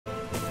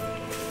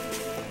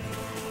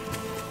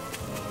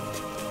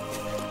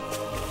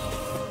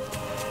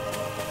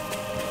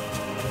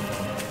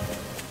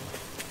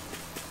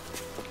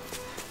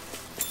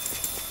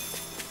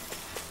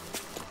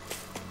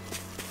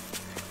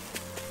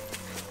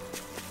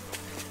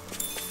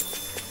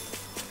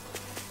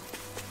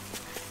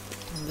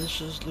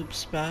this just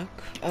loops back.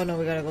 Oh no,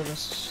 we gotta go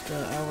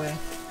our way.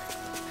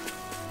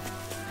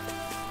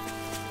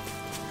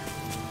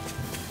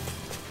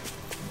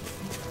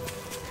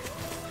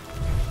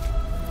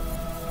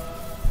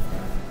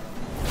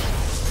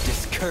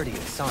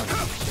 Discourteous, aren't you?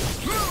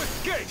 No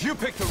escape! You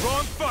picked the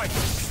wrong fight!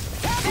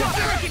 Oh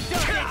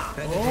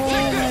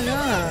my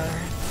god.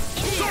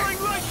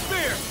 Soaring light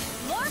spear!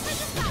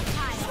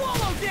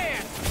 Swallow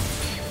dance!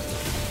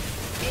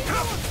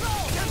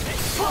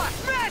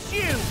 Smash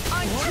you!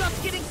 I'm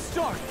just getting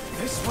started.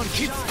 This one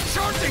keeps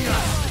charging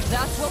us!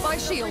 That's what my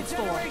shield's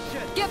for.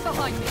 Get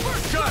behind me.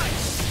 Got it!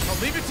 I'll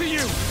leave it to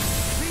you!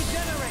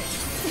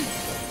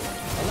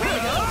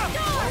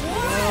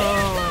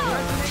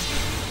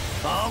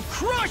 I'll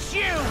crush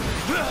you!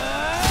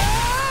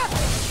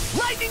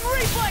 Lightning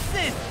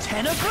reflexes!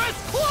 Tenebrous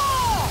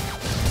claw!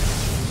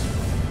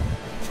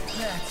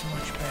 That's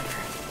much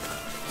better.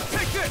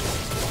 Take this!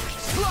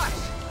 Slash!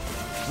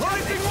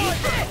 Rising light!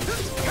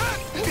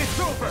 It's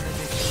over!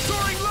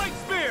 Soaring light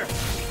spear!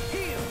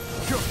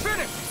 You're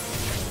finished!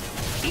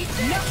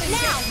 Nothing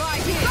now, by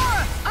here.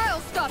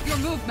 I'll stop your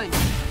movement.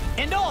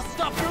 And I'll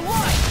stop your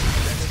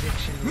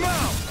life!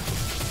 Now!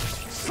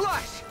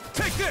 Slash!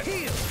 Take this!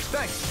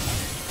 Thanks!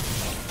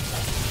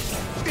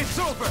 It's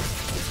over!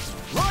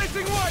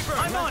 Rising Wyvern!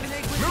 I'm on it!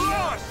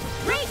 Mirage!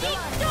 Raging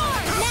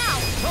storm! Now!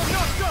 I'm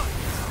not done!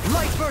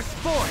 Light burst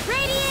forth!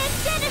 Radiant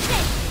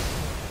Genesis!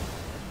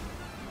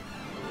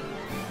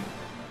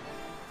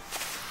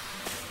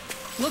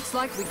 Looks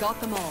like we got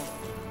them all.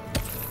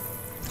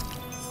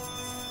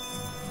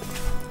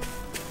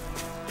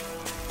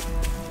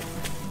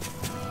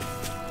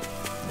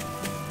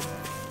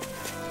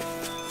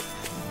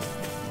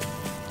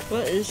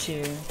 What is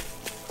here?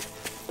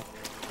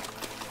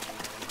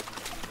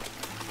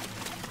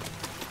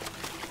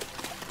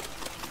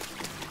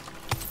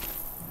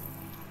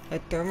 A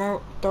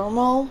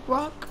thermal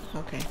rock?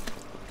 Okay.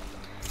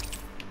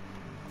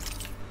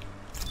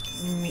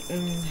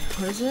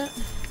 What is it?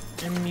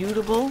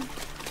 Immutable?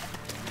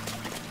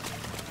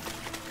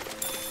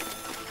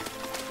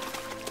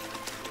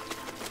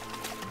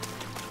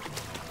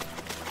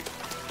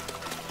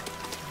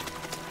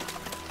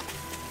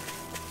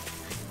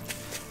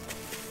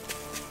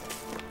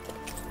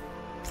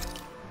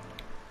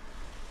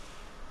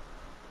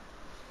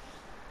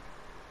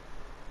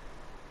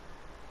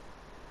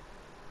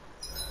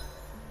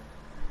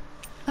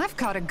 I've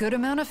caught a good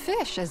amount of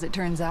fish, as it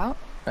turns out.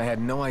 I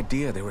had no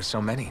idea there were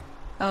so many.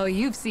 Oh,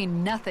 you've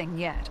seen nothing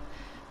yet.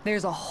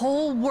 There's a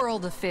whole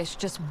world of fish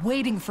just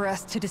waiting for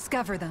us to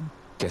discover them.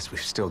 Guess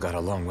we've still got a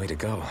long way to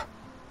go.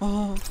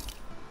 Oh.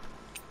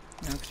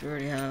 Next we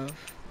already have.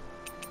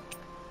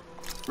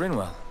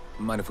 Rinwell,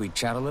 mind if we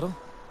chat a little?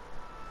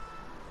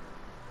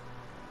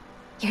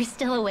 You're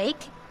still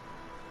awake?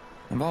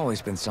 I've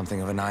always been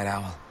something of a night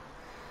owl.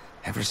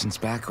 Ever since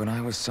back when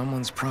I was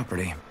someone's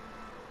property.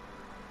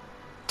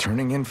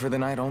 Turning in for the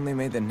night only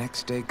made the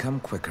next day come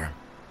quicker.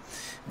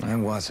 I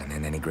wasn't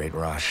in any great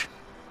rush.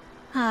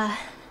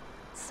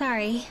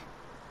 Sorry.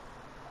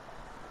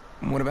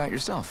 What about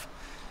yourself?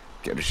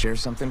 Care to share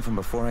something from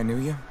before I knew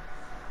you?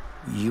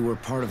 You were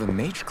part of a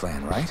mage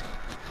clan, right?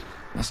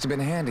 Must have been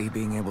handy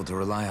being able to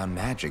rely on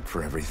magic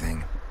for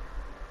everything.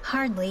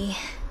 Hardly.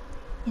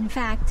 In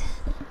fact,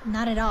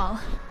 not at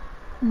all.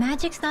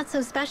 Magic's not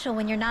so special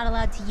when you're not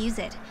allowed to use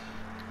it.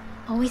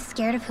 Always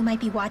scared of who might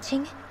be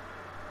watching?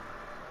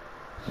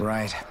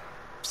 Right.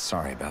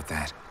 Sorry about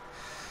that.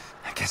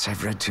 I guess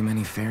I've read too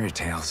many fairy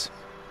tales.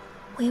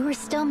 We were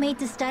still made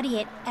to study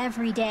it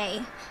every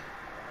day.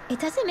 It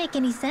doesn't make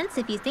any sense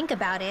if you think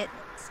about it,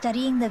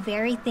 studying the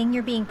very thing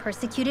you're being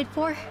persecuted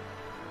for.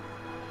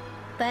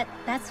 But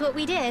that's what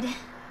we did,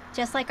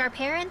 just like our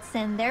parents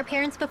and their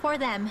parents before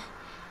them.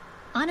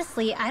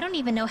 Honestly, I don't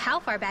even know how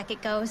far back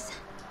it goes.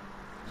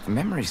 If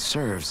memory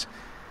serves,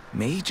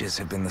 mages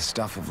have been the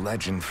stuff of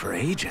legend for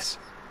ages.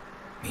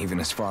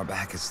 Even as far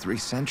back as 3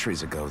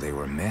 centuries ago, they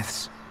were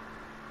myths.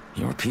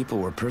 Your people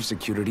were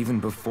persecuted even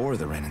before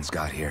the Renans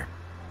got here.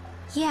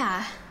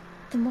 Yeah,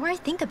 the more I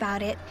think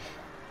about it,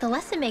 the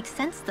less it makes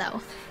sense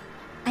though.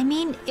 I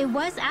mean, it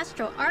was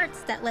astral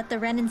arts that let the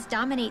Renans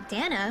dominate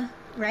Dana,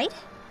 right?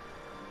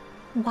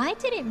 Why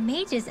didn't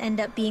mages end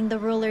up being the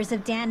rulers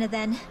of Dana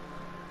then?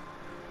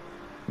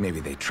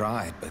 Maybe they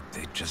tried, but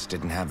they just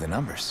didn't have the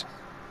numbers.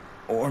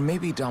 Or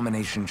maybe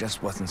domination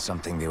just wasn't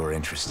something they were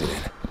interested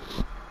in.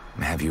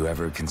 Have you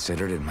ever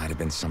considered it might have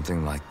been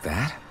something like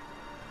that?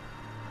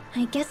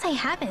 I guess I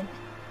haven't.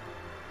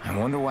 I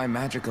wonder why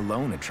magic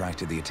alone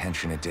attracted the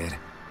attention it did.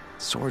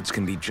 Swords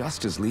can be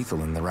just as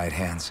lethal in the right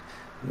hands.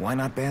 Why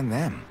not ban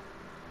them?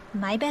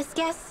 My best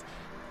guess?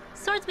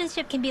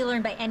 Swordsmanship can be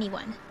learned by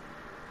anyone.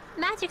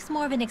 Magic's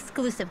more of an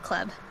exclusive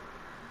club.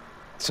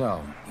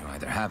 So, you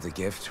either have the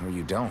gift or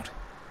you don't.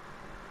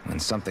 When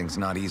something's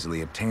not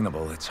easily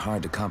obtainable, it's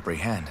hard to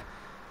comprehend.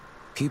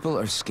 People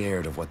are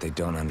scared of what they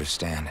don't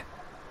understand.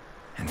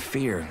 And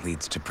fear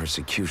leads to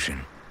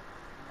persecution.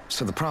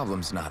 So the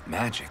problem's not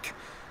magic.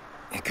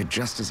 It could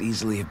just as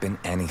easily have been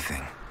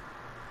anything.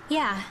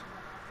 Yeah.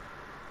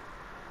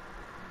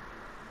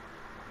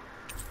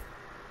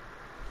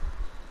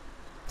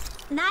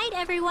 Night,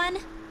 everyone.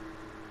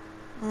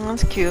 Oh,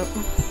 that's cute.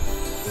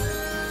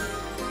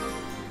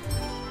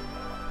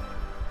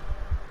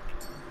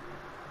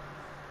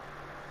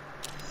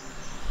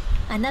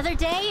 Another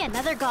day,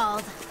 another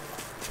Gald.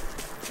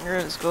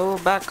 Let's go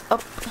back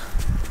up.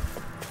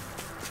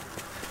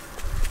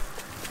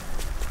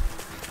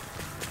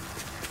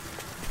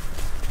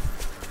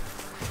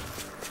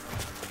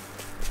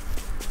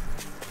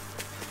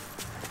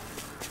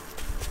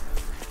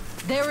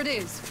 There it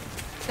is.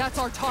 That's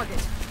our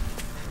target.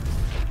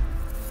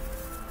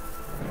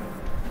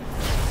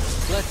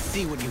 Let's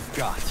see what you've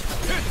got.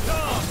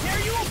 Tear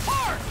you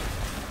apart!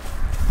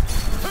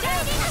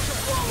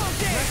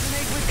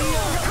 Resonate with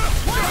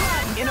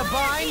the in a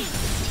bind?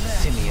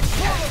 Simian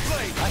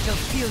test. I shall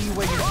feel you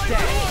where you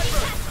stand.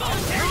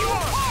 Tear you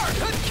apart!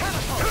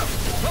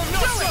 I'm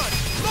not done!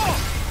 Long!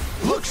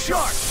 Look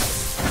sharp!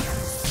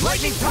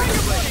 Lightning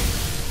Tiger Blade!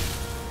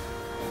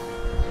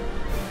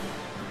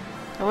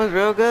 That was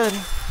real good.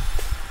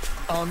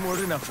 Onward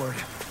and upward.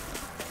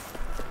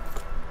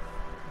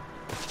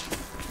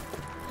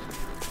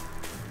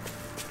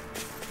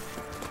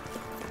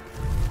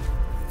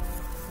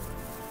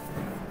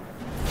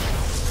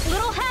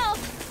 Little help!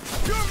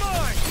 You're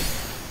mine!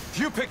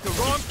 You picked the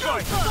wrong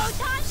fight!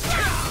 Photon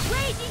shot!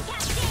 Raging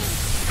cascade!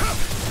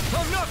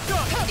 I'm not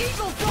done!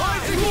 Eagle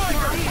Rising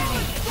Wyvern!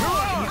 You're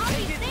on! I'll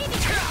be saving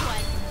this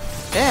one.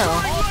 Damn.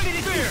 All I need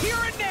is fear!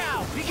 Hear it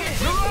now! Begin!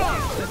 You're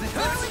on!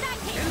 Where was that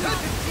came from?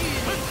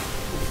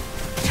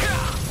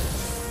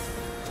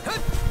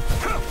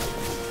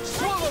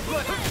 Swallow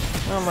blade!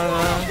 Oh my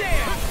god.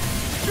 Damn!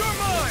 You're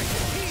mine!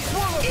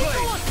 Swallow Eagle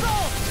blade!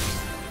 assault!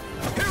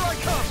 Here I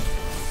come!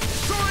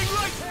 Soaring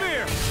light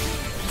spear!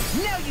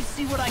 Now you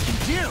see what I can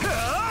do!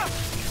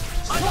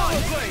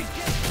 Swallow blade!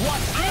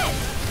 Watch this!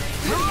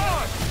 You're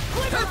on!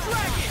 Glitter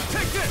Dragon!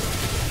 Take this!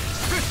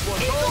 This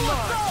one's all Eagle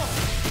mine! assault!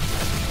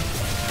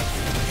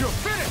 You're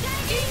finished!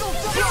 Eagle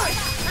strike!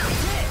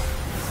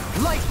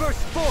 Light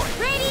burst forth!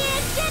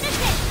 Radiant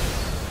Genesis!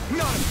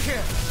 Not a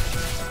chance!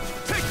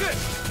 Take this!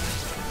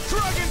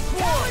 Dragon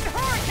Swarm!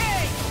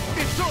 Hurricane!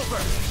 It's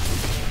over!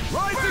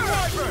 Rising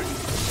Wyvern!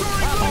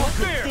 Soaring light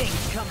spear!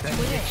 Things come to an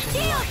end.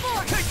 Gale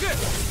Force! Take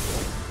this!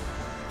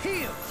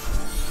 Heal!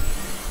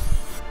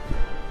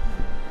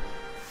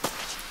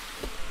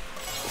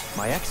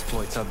 My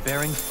exploits are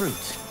bearing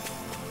fruit.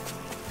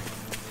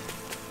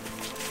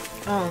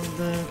 Oh,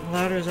 the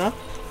ladder's up?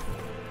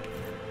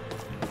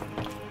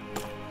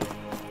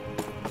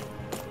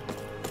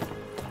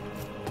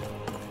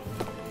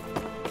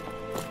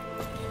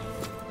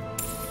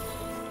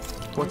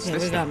 What's Okay,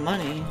 this we then? got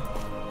money.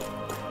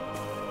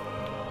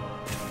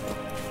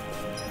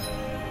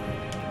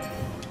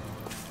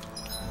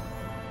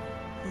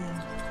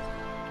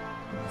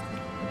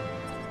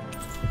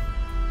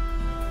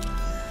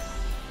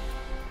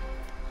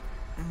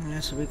 Yeah,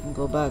 so we can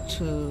go back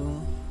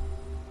to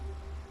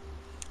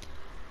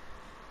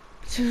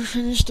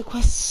finish the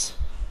quests.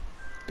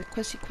 The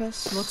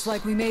quests. Looks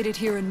like we made it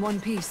here in one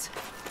piece.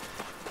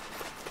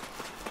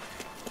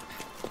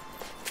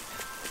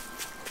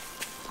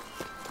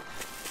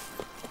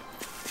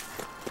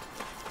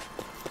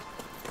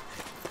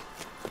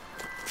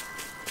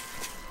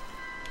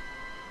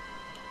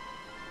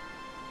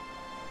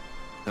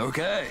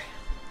 Okay.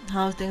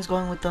 How are things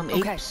going with them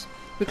Okay. apes?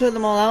 We cleared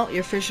them all out.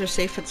 Your fish are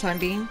safe for the time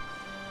being.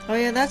 Oh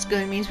yeah, that's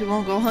good. It means we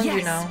won't go hungry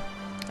Yes. now.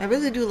 I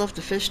really do love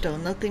to fish though.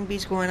 Nothing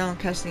beats going out and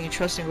casting a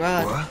trusting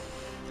rod. What?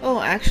 Oh,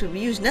 actually, we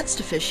use nets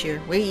to fish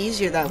here. Way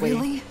easier that way.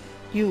 Really?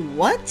 You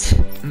what?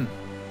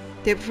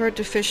 They prefer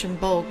to fish in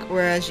bulk,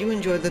 whereas you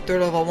enjoy the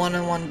thrill of a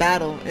one-on-one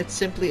battle. It's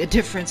simply a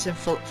difference in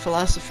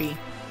philosophy.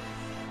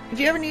 If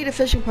you ever need a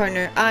fishing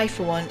partner, I,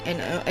 for one,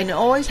 and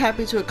always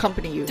happy to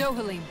accompany you.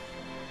 Dohalim.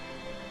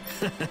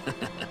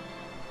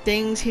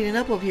 Things heating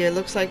up over here.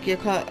 Looks like you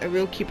caught a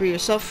real keeper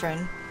yourself,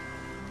 friend.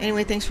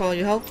 Anyway, thanks for all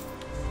your help.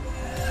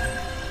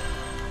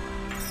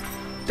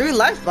 3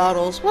 life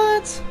bottles?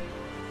 What?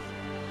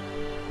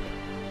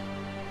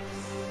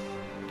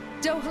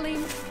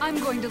 Dohalim, I'm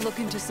going to look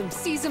into some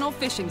seasonal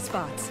fishing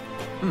spots.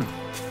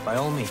 By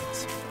all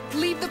means.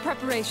 Leave the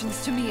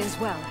preparations to me as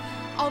well.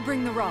 I'll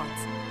bring the rods.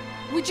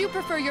 Would you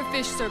prefer your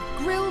fish served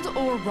grilled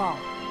or raw?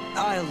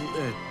 I'll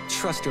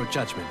trust your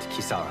judgment,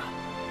 Kisara.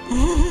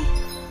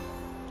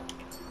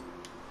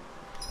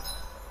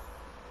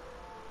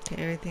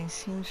 Okay, everything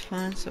seems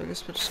fine, so I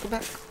guess we'll just go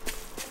back.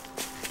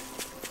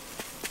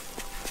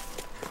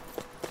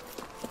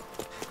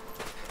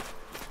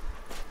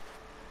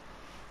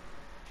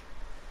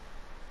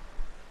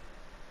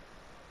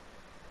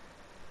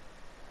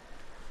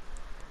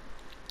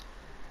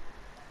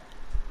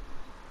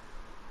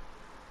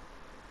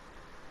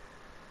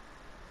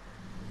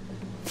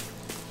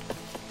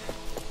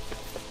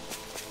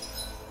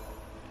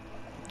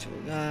 So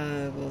we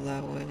gotta go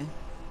that way.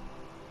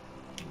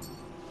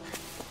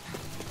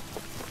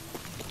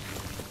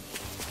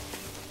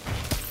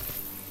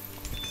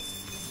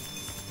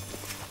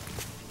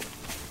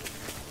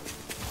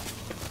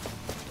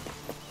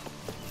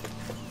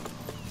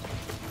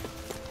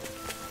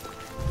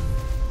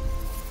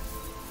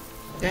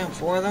 Damn,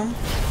 4 of them?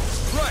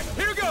 Right,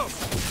 here goes!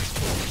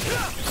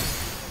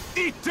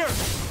 Eat dirt!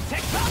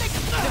 Tectonic!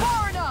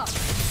 Far enough!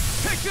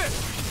 Take this!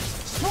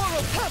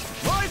 Swallow!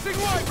 Rising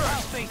Wyvern!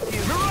 I'll face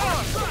you.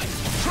 Mirage!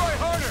 Try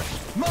harder!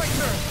 My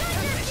turn!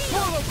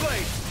 Swallow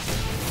Blade!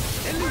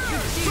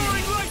 Elusive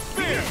Soaring Light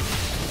Spear!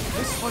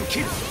 This one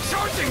keeps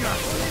charging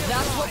us!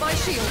 That's what my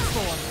shield's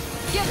for.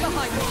 Get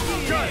behind me.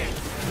 Got it!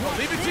 I'll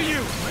leave it to you!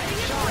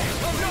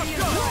 I'm not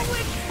done!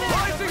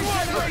 Rising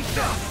Wyvern!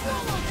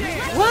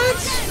 What?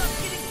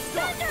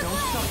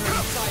 Don't suffer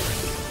in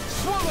silence.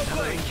 Swallow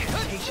Another Blade!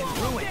 incantation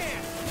ruined.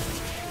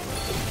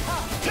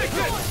 Take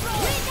this!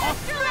 I'll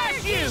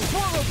smash you!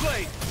 Swallow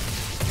Blade!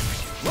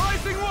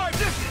 Rising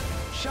Wyvern!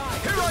 Shine.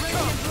 Here I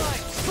come!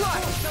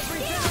 Slap!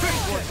 This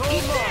one's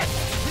all mine!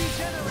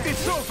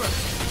 It's over!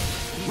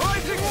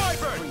 Rising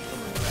Wyvern!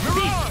 These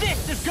Mirage!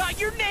 fists have got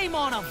your name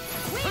on them!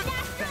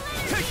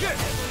 Take this!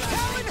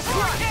 Talon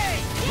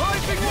Hurricane!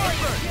 Rising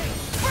Wyvern!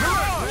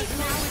 Mirage!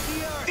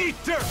 Eat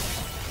dirt!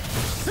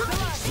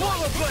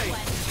 Swallow Blade!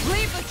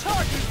 Leave the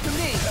charges to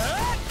me!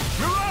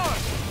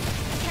 Mirage!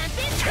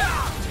 Here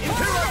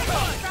I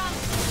come!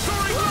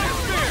 Soaring Light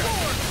Spear!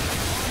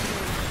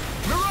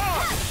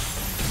 Mirage!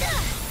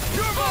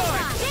 You're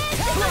mine!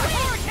 Talon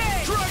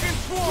Hurricane! Dragon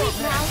Swarm!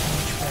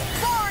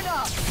 Far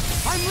enough!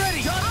 I'm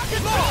ready!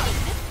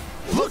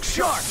 Look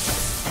sharp!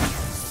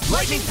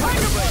 Lightning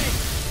Tiger Blade!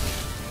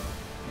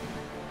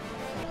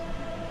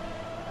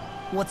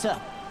 What's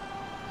up?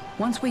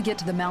 Once we get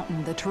to the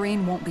mountain, the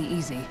terrain won't be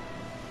easy.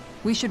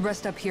 We should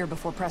rest up here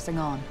before pressing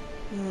on.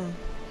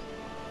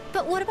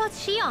 But what about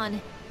Shion?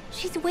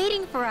 She's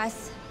waiting for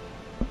us.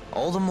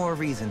 All the more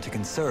reason to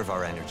conserve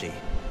our energy.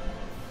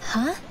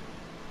 Huh?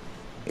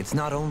 It's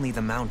not only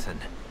the mountain.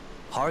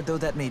 Hard though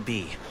that may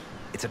be,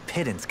 it's a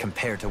pittance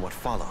compared to what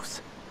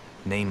follows.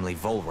 Namely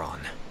Volron.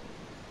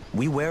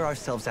 We wear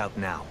ourselves out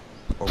now,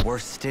 or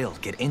worse still,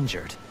 get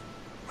injured.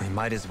 We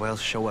might as well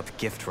show up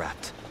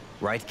gift-wrapped.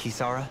 Right,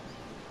 Kisara?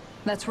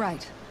 That's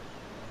right.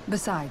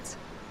 Besides,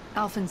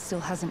 Alphen still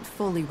hasn't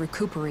fully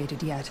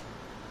recuperated yet.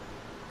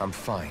 I'm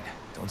fine.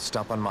 Don't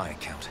stop on my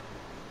account.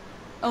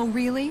 Oh,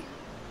 really?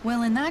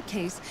 Well, in that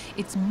case,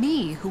 it's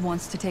me who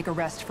wants to take a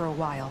rest for a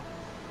while.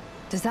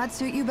 Does that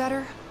suit you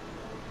better?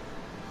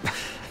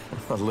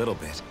 A little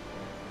bit.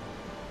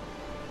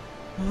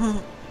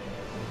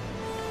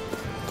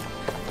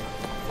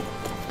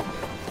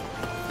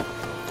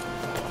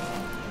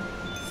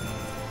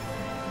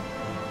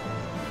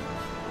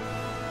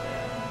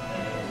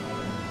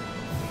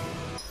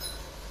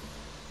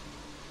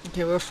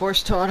 Okay, we're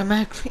forced to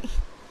automatically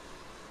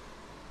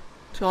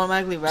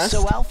rest.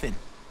 So, Alphen,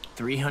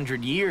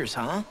 300 years,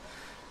 huh?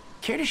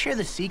 Care to share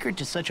the secret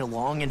to such a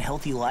long and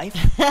healthy life?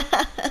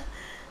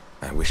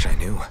 I wish I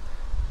knew.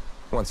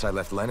 Once I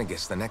left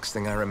Lenegis, the next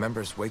thing I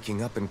remember is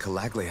waking up in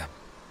Calaglia.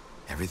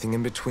 Everything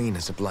in between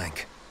is a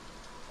blank.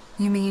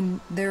 You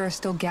mean there are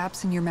still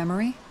gaps in your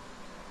memory?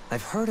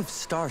 I've heard of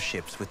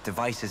starships with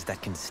devices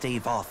that can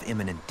stave off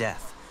imminent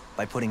death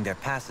by putting their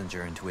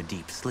passenger into a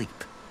deep sleep.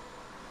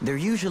 They're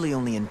usually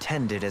only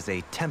intended as a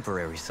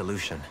temporary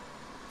solution,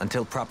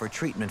 until proper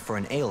treatment for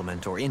an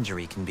ailment or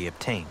injury can be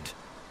obtained.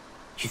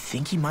 You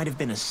think he might have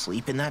been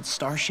asleep in that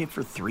starship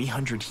for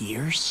 300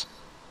 years?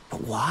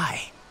 But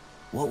why?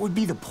 What would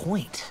be the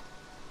point?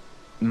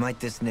 Might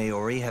this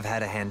Naori have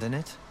had a hand in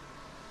it?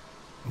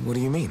 What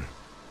do you mean?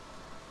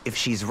 If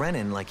she's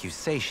Renin like you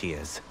say she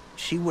is,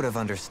 she would have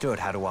understood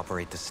how to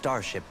operate the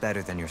starship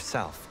better than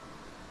yourself.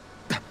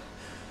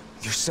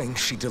 You're saying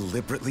she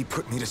deliberately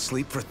put me to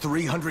sleep for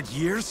 300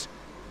 years?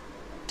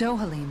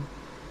 Dohalim,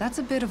 that's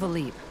a bit of a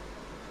leap.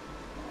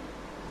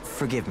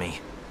 Forgive me.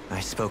 I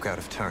spoke out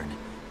of turn.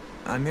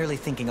 I'm merely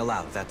thinking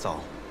aloud, that's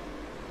all.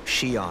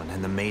 Shion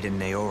and the maiden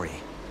Naori.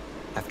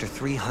 After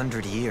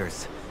 300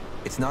 years,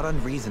 it's not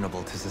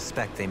unreasonable to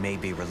suspect they may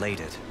be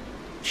related.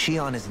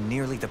 Shion is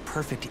nearly the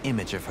perfect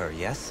image of her,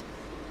 yes?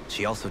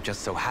 She also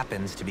just so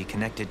happens to be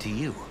connected to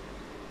you.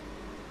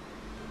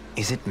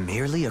 Is it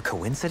merely a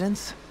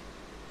coincidence?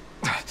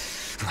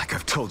 Like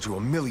I've told you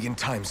 1,000,000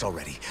 times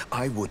already,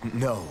 I wouldn't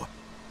know.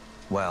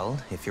 Well,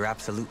 if you're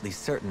absolutely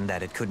certain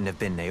that it couldn't have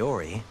been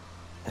Naori,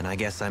 then I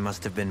guess I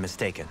must have been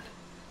mistaken.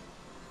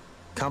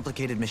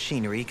 Complicated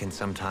machinery can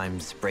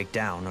sometimes break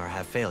down or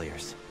have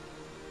failures.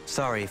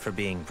 Sorry for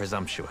being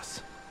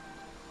presumptuous.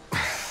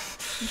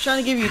 I'm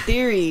trying to give you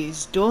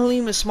theories.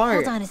 Dohalim is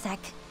smart. Hold on a sec.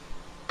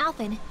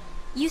 Alphen,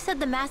 you said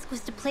the mask was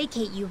to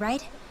placate you,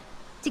 right?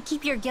 To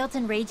keep your guilt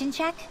and rage in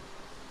check?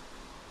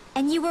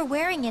 And you were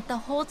wearing it the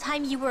whole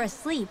time you were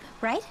asleep,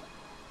 right?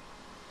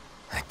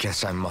 I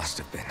guess I must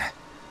have been.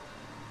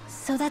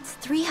 So that's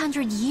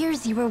 300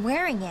 years you were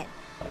wearing it.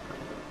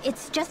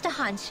 It's just a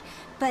hunch,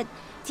 but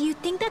do you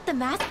think that the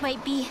mask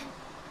might be...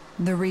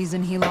 The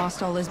reason he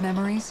lost all his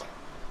memories?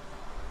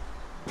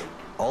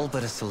 All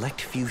but a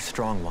select few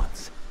strong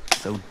ones.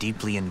 So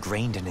deeply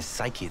ingrained in his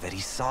psyche that he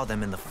saw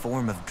them in the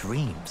form of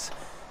dreams.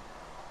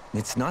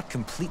 It's not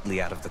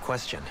completely out of the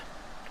question.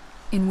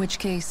 In which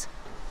case,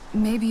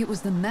 maybe it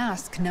was the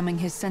mask numbing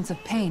his sense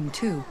of pain,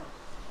 too.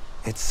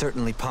 It's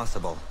certainly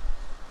possible.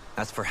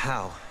 As for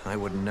how, I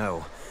wouldn't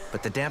know.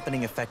 But the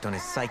dampening effect on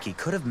his psyche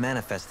could have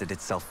manifested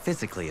itself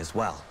physically as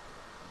well.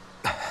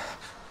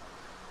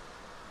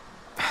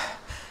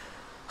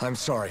 I'm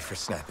sorry for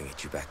snapping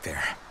at you back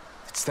there.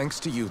 It's thanks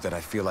to you that I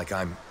feel like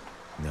that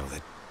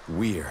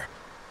we're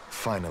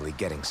finally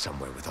getting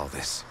somewhere with all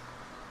this.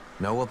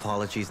 No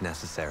apologies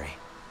necessary.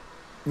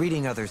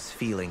 Reading others'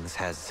 feelings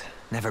has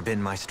never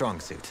been my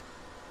strong suit.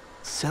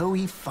 So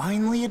he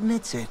finally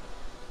admits it.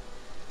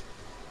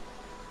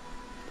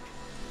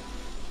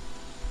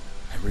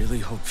 I really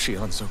hope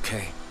Shion's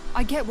okay.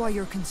 I get why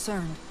you're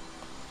concerned.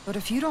 But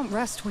if you don't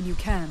rest when you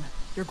can,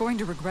 you're going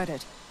to regret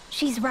it.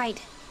 She's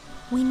right.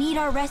 We need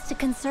our rest to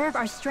conserve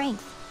our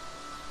strength.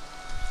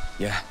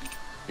 Yeah,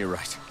 you're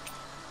right.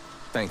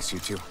 Thanks, you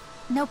two.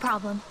 No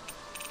problem.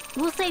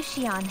 We'll save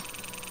Shion.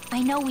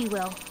 I know we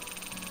will.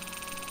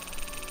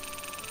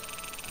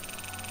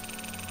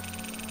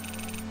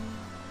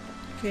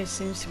 Okay,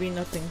 seems to be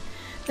nothing.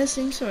 This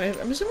seems so.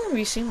 I'm assuming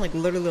we've seen like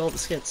literally all the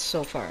skits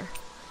so far.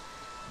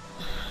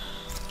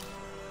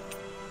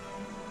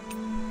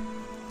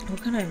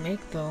 What can I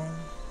make though?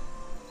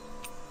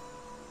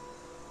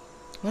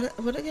 What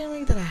can I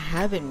make that I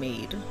haven't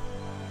made?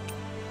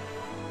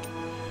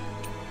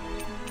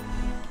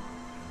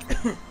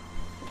 Did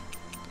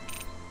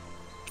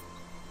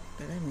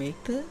I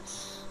make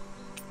this?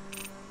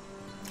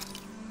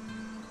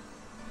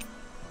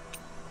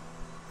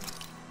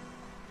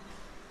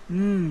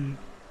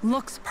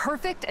 Looks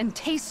perfect and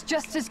tastes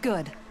just as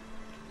good.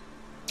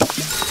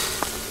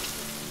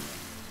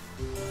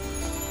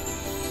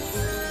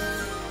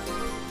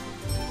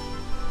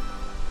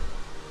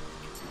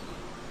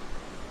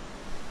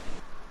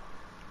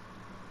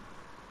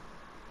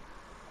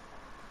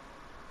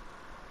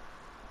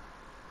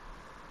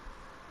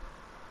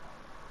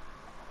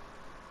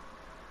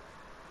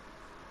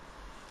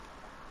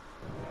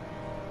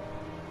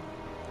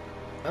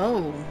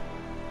 Oh.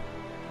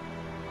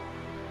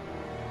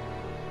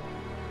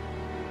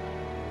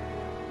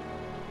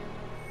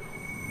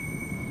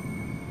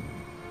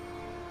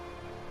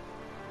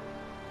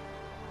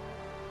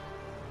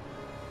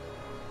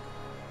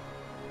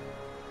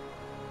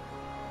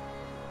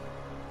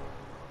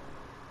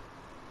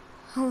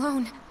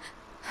 Alone.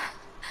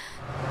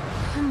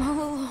 I'm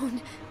all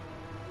alone.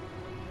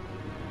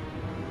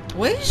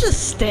 Why are you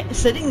just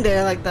sitting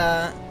there like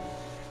that?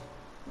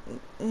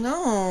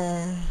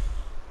 No.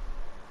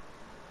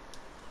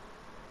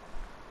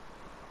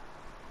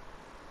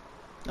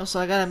 Also,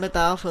 I gotta admit the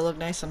outfit looked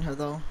nice on her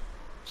though.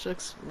 She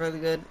looks really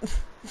good.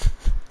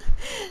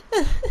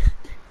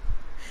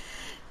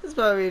 It's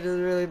probably just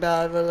really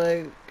bad, but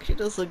like, she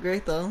does look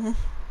great though.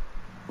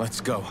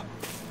 Let's go.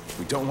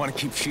 We don't want to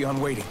keep Shion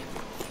waiting.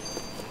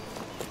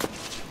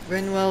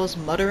 Rinwell's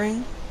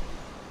muttering.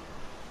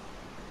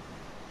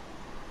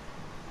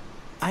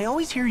 I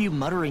always hear you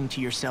muttering to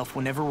yourself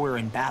whenever we're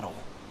in battle.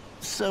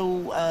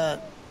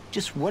 So,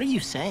 just what are you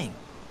saying?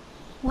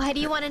 Why do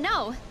you want to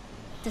know?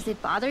 Does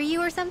it bother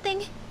you or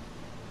something?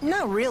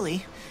 Not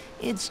really.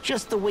 It's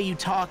just the way you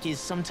talk is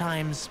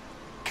sometimes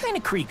kind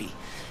of creepy.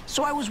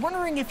 So I was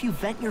wondering if you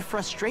vent your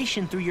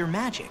frustration through your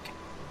magic.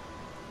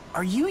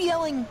 Are you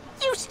yelling,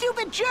 "You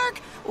stupid jerk,"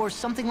 or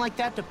something like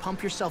that to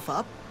pump yourself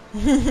up?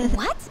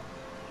 What?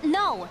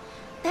 No,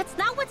 that's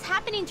not what's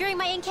happening during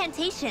my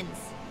incantations.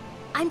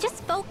 I'm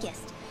just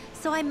focused,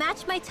 so I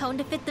match my tone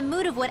to fit the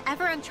mood of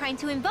whatever I'm trying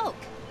to invoke.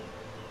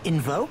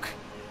 Invoke?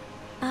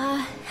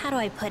 How do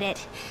I put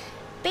it?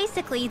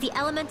 Basically, the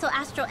elemental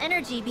astral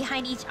energy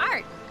behind each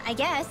art, I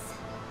guess.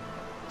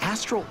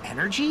 Astral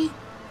energy?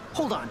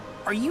 Hold on,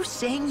 are you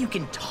saying you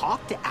can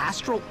talk to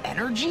astral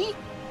energy?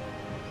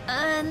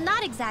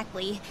 Not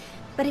exactly.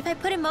 But if I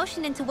put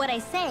emotion into what I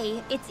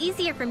say, it's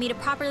easier for me to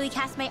properly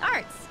cast my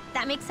arts.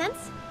 That makes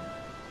sense?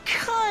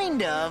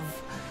 Kind of.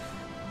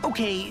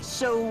 Okay,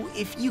 so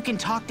if you can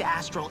talk to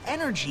astral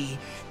energy,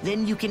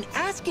 then you can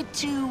ask it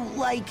to,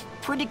 like,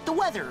 predict the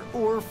weather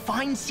or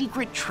find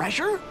secret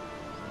treasure?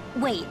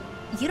 Wait,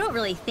 you don't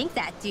really think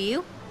that, do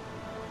you?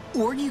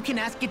 Or you can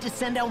ask it to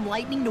send down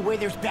lightning to where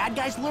there's bad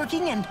guys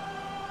lurking and...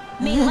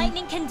 May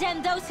lightning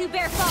condemn those who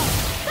bear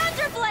false!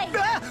 Thunderblade!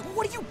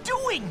 What are you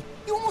doing?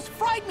 You almost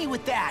fried me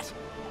with that!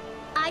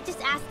 I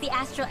just asked the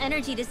astral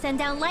energy to send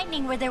down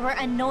lightning where there were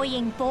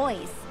annoying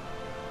boys.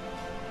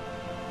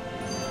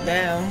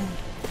 Damn.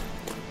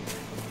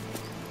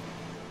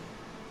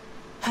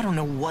 I don't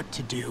know what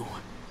to do.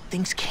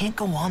 Things can't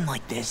go on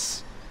like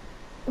this.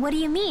 What do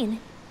you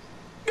mean?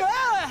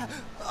 Ah!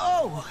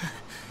 Oh!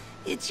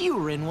 It's you,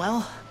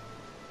 Rinwell.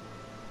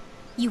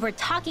 You were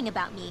talking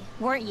about me,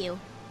 weren't you?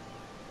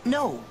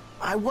 No,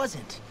 I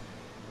wasn't.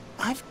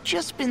 I've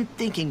just been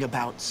thinking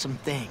about some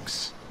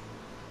things.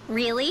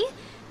 Really?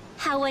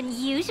 How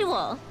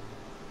unusual.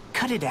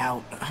 Cut it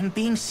out. I'm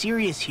being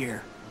serious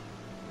here.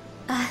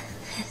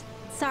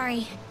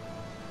 Sorry.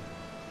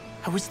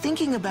 I was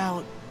thinking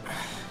about...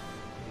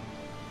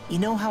 You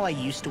know how I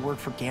used to work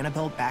for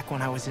Ganabelt back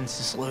when I was in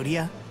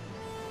Ciclodia?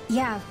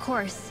 Yeah, of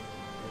course.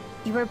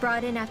 You were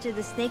brought in after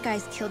the Snake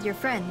Eyes killed your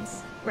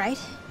friends, right?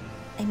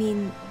 I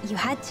mean, you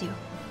had to.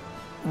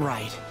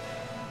 Right.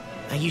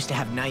 I used to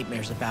have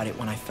nightmares about it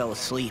when I fell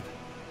asleep.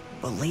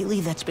 But lately,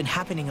 that's been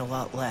happening a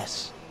lot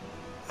less.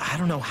 I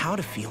don't know how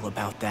to feel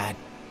about that.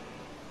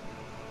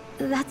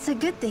 That's a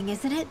good thing,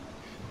 isn't it?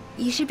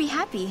 You should be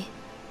happy.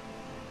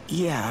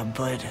 Yeah,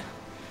 but...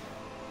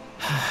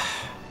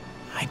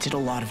 I did a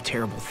lot of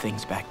terrible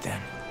things back then.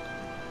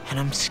 And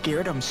I'm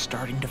scared I'm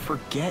starting to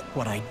forget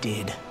what I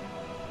did.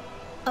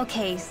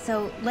 Okay,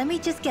 so let me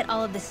just get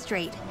all of this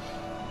straight.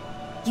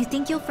 You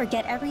think you'll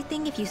forget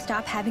everything if you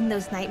stop having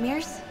those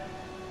nightmares?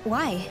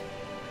 Why?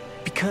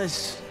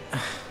 Because...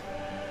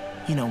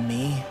 you know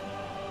me.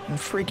 I'm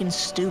freaking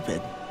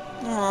stupid.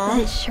 But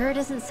it sure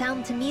doesn't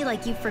sound to me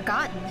like you've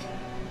forgotten.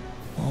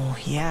 Well,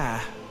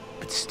 yeah,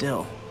 but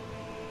still.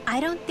 I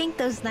don't think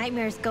those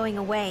nightmares going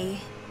away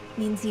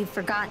means you've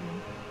forgotten.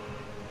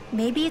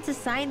 Maybe it's a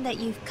sign that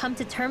you've come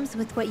to terms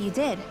with what you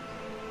did.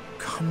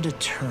 Come to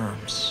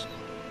terms?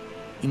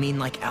 You mean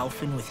like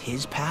Alphen with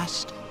his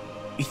past?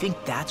 You think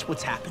that's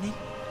what's happening?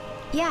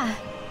 Yeah,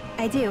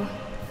 I do.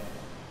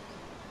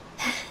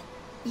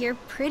 You're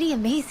pretty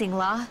amazing,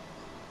 Law.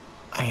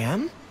 I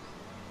am?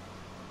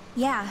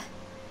 Yeah.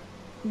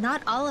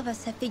 Not all of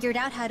us have figured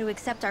out how to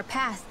accept our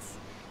pasts.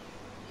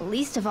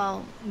 Least of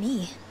all,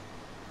 me.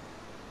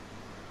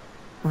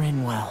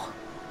 Rinwell.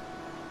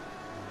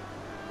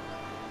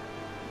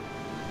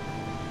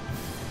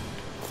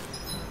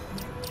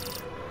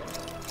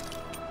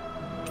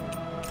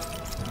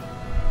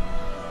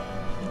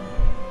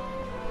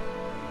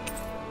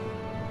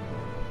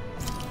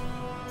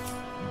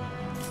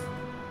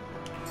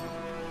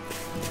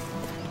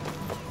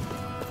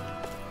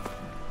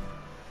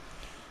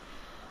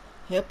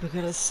 Yep, we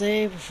gotta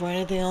save before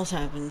anything else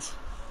happens.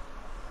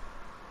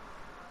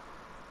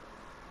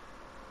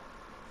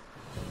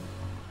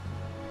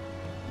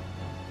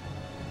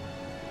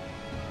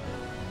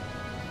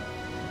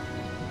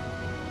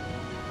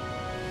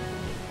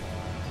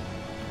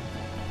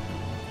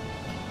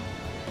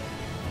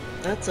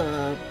 That's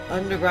a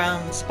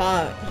underground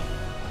spot.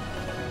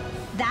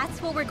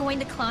 That's what we're going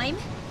to climb?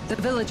 The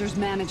villagers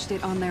managed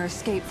it on their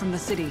escape from the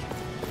city.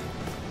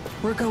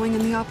 We're going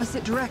in the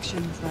opposite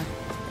direction, but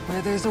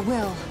where there's a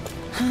will.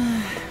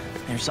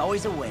 There's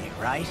always a way,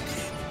 right?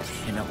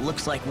 And it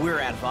looks like we're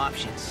out of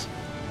options.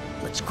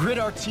 Let's grit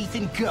our teeth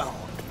and go.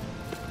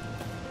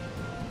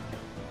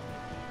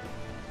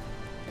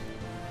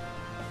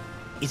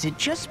 Is it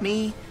just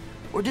me,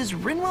 or does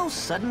Rinwell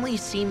suddenly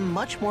seem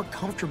much more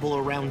comfortable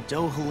around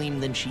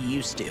Dohalim than she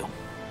used to?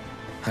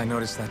 I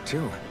noticed that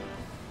too.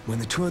 When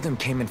the two of them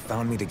came and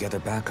found me together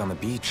back on the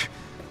beach,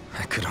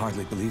 I could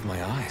hardly believe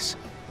my eyes.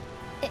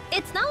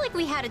 It's not like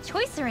we had a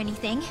choice or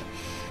anything.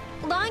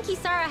 Law and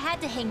Kisara had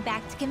to hang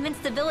back to convince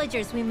the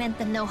villagers we meant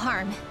them no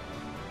harm.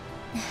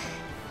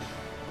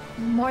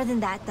 More than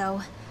that,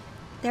 though.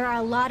 There are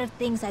a lot of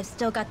things I've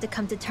still got to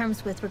come to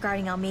terms with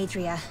regarding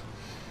Almadria.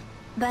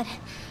 But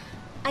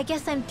I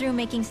guess I'm through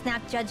making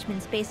snap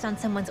judgments based on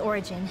someone's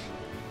origin.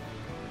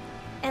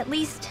 At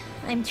least,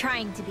 I'm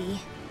trying to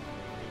be.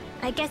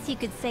 I guess you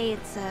could say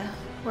it's a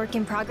work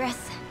in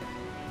progress.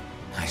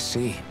 I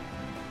see.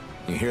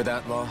 You hear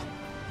that, Law?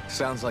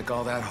 Sounds like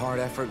all that hard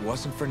effort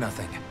wasn't for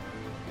nothing.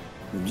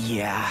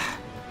 Yeah.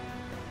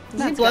 Is he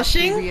That's got to be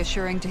blushing?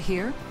 reassuring to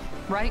hear,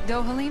 right,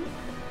 Dohalim?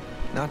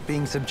 Not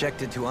being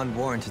subjected to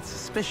unwarranted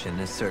suspicion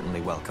is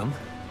certainly welcome.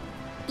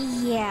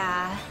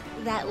 Yeah,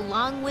 that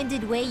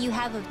long-winded way you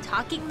have of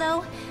talking,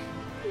 though,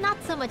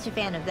 not so much a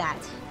fan of that.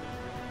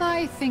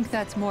 I think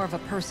that's more of a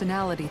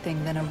personality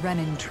thing than a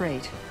Renin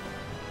trait.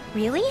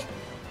 Really?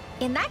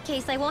 In that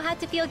case, I won't have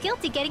to feel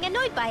guilty getting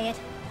annoyed by it.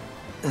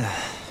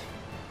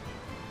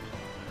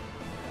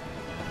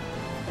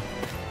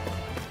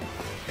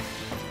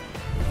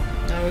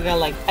 Now we got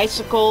like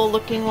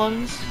icicle-looking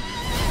ones.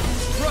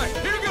 Right,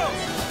 here goes!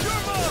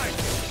 You're mine!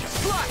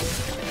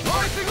 Slice!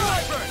 Rising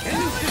Wyvern!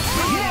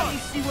 Let me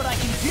see what I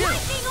can do!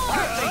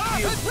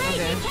 Thank you! Wait,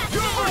 you can't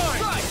You're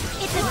finish. mine!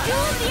 It's a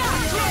duel of the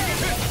arts!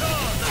 It's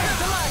on!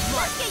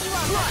 Let's get you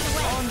all out of the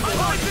way!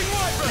 Rising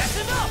Wyvern! That's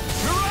enough!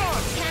 You're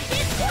on! Can't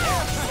this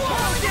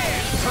swallow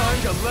dance! Time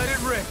to let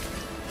it rip!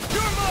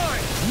 You're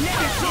mine!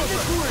 Now, It's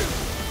over!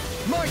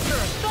 My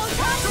turn!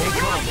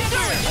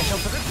 I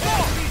shall put it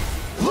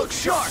Look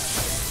sharp!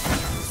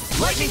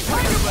 lightning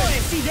tiger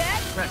blade! See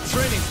that? That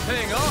training's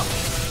paying off!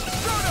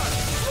 Soda!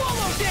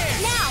 Swallow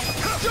dance! Now!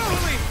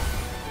 Totally!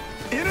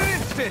 In an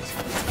instant!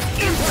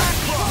 Impact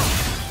block!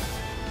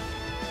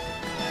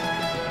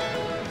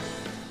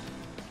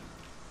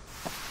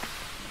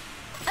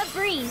 A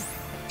breeze.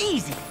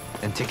 Easy!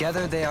 And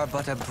together they are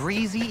but a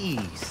breezy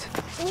ease.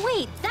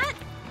 Wait, that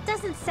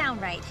doesn't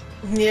sound right.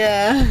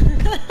 Yeah.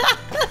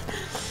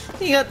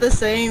 You got the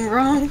saying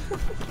wrong.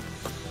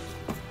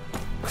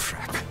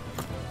 Crap.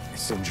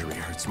 This injury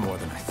hurts more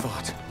than I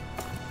thought.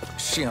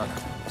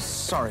 Shiana,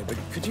 sorry, but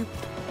could you...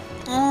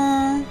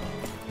 Oh.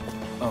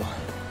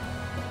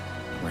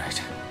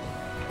 Right.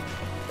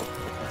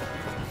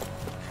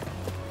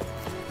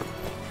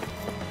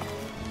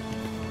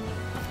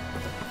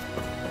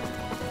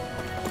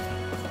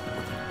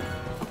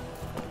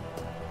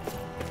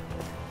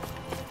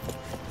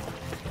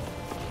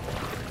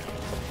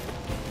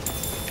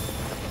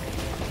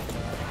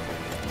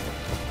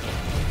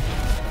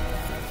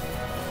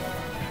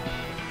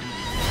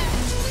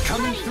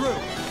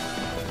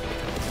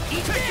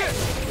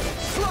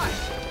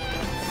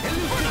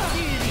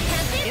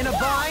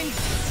 bind!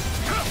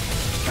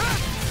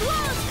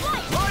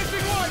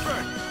 Rising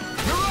Wyvern!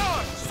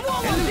 Mirage!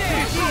 Swallow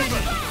there!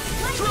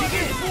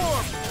 Dragon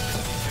Swarm!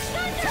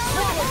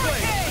 Swallow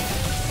Blade!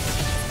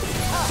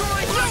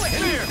 Soaring Light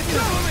Spear!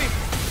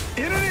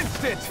 In an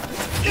instant!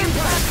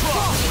 Impact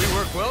Claw! We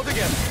work well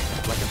together.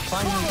 Like a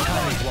finely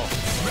timed wall.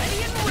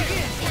 Ready and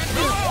begin!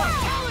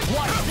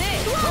 Watch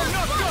this! I'm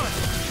not done!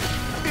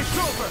 It's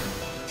over!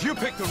 You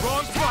picked the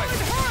wrong fight!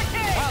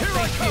 Here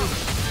I come!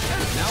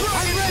 Now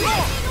I'm ready!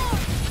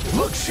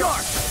 Look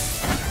sharp!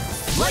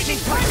 Lightning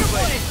Tiger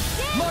Blade!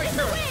 My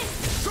turn!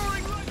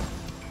 Soaring Light!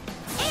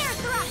 Air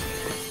thrust!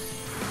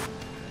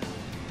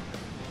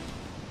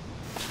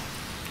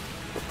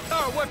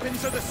 Our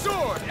weapons are the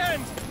sword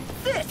and...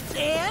 This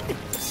and...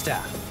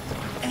 Staff.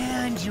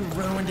 And you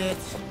ruined it.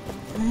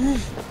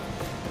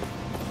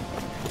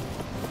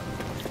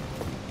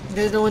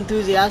 There's no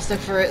enthusiastic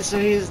for it, so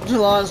he's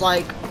Law's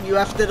like, you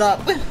effed it up.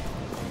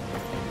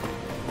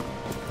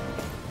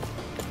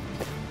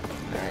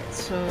 Alright,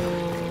 so...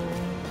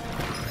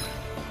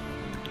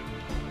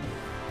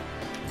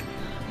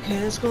 Okay,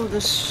 let's go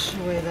this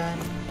way then.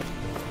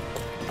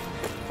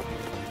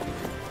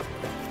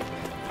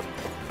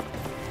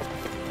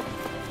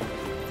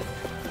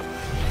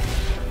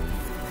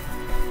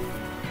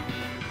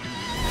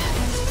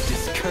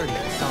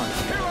 Discourteous, son.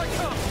 Here I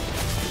come!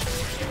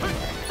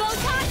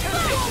 Photon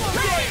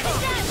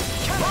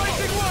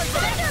Rising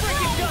Wyvern!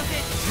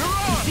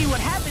 Mirage! See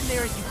what happened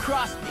there is you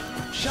crossed me.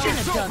 Shouldn't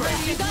have done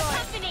that. You got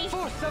company!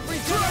 Force of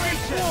Dragon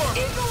regeneration!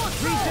 Swarm!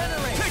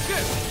 Regenerate! Take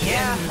this!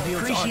 Yeah,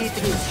 Reveals appreciate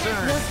the art.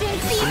 concern. We'll soon see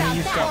The sooner about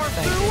you stop that!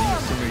 thanking,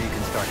 the sooner you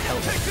can start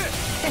helping. Take this!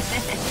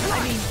 I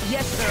mean,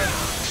 yes, sir.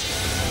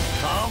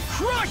 I'll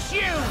crush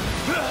you!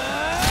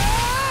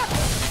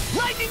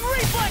 Lightning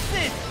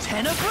reflexes!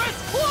 Tenebrous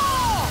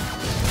claw!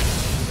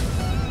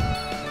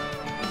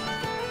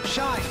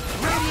 Shine!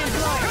 Radiant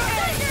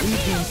light! We've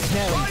been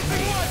snaring to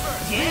me.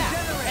 Yeah!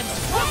 And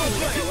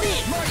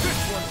My this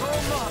one's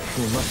all mine!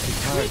 You must be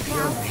tired of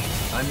hearing me.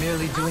 I'm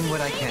merely doing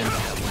what I can to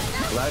help.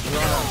 Glad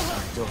you're on our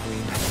side,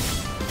 Doreen.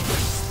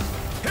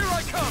 Here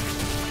I come!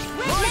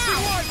 Right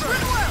Rising now!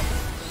 Wyvern!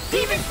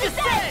 Demons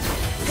descend!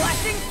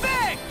 Flashing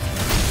bang!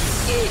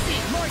 Easy!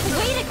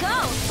 Way to go!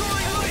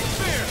 Soaring Light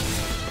Spear!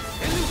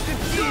 Elusive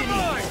You're deity!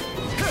 mine!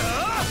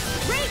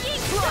 Raging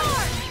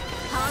storm!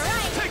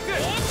 Alright, Take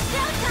this! it's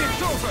showtime!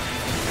 It's over!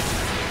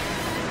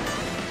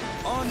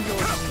 On your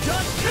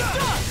dust to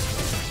dust!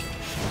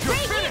 You're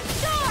Raging finished!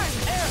 storm!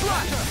 Air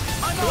Flasher!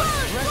 I'm Close, on!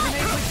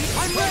 Resonate with the...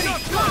 I'm Not ready!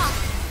 done!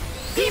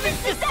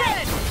 Demons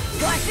descend!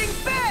 Flashing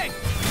bang!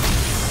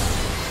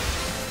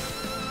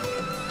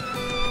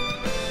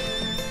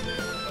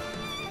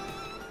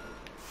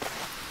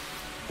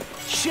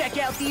 Check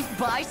out these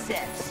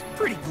biceps.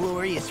 Pretty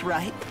glorious,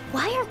 right?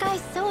 Why are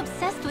guys so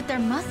obsessed with their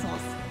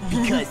muscles?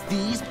 Because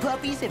these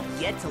puppies have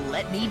yet to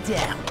let me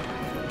down.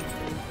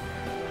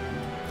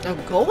 A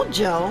gold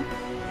gel?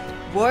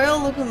 Royal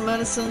liquid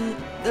medicine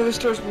that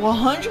restores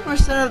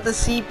 100% of the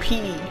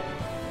CP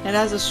and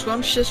has a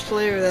scrumptious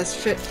flavor that's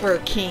fit for a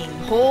king.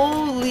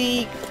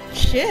 Holy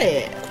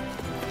shit.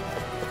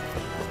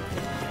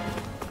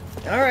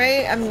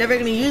 Alright, I'm never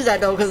gonna use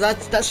that though, because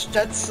that's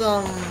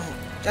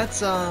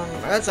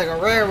like a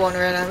rare one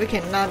right now. We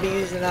cannot be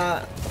using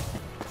that.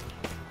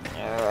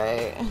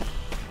 Alright.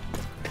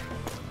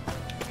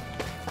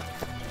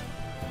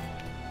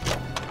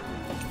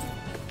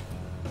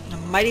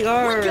 Mighty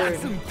Guard. We got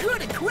some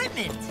good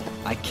equipment.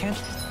 I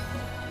can't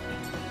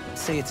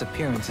say its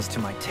appearance is to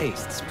my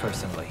tastes,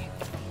 personally.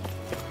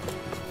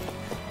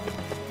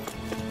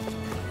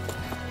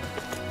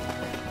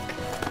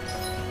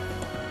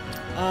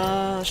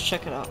 Let's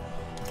check it out.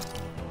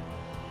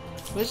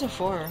 What is it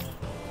for?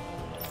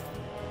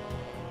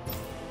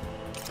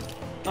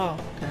 Oh,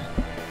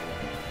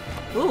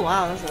 okay. Ooh,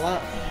 wow, that's a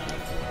lot.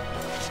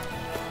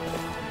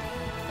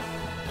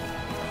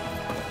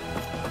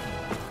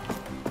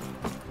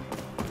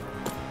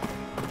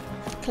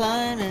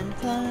 Climbing,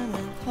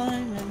 climbing,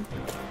 climbing.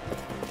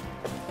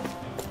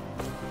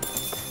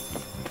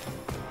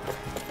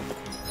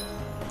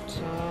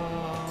 So...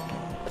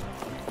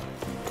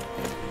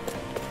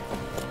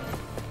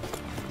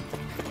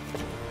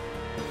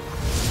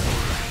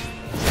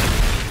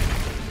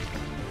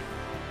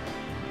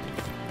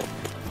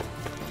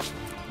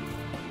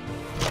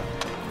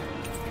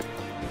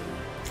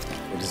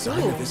 The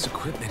design of this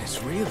equipment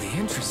is really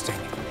interesting.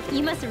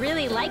 You must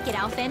really like it,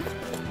 Alphen.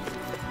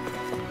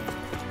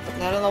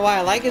 I don't know why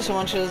I like it so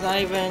much, it's not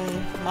even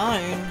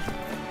mine.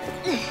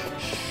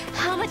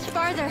 How much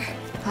farther?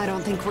 I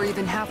don't think we're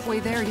even halfway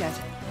there yet.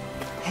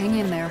 Hang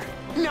in there.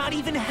 Not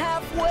even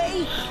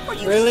halfway? Are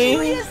you Really?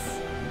 serious?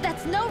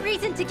 That's no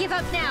reason to give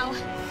up now.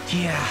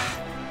 Yeah.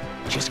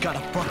 Just gotta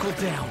buckle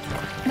down.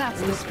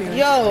 That's the spirit.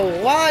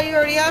 Yo, why are you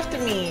already after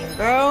me,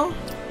 bro?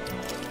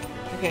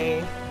 Okay.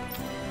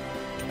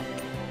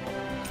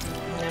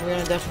 Yeah, we're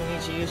gonna definitely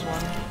need to use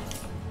one.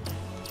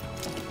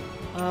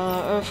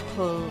 Earth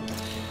Cloak.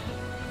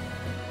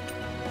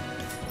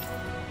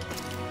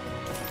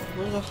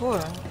 What is that for?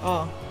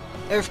 Oh.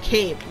 Earth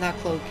Cape, not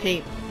Cloak,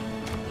 Cape.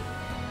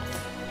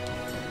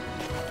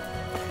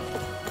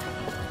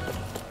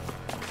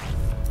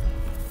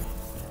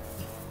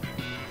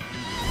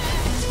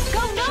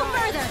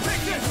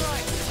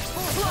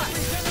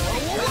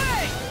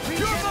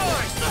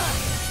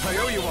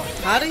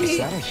 How did Is he?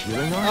 that a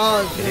healing arm?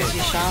 Oh, because he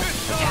shot. I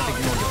can't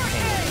ignore your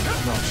pain.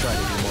 I'll try to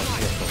be more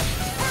careful.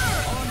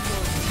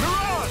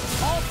 Mirage!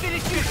 I'll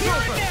finish you here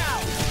and now!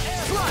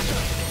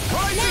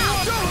 Rising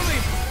on totally!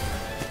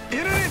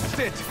 In an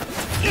instant!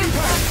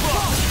 Impact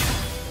block!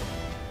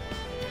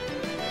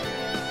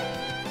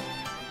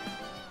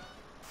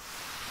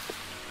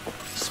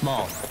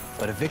 Small,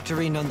 but a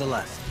victory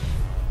nonetheless.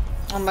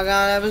 Oh my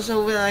god, I was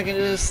hoping I could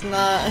just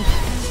not.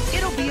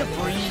 It'll be a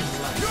breeze.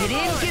 Get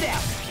in, get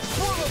out.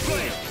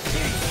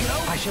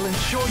 I shall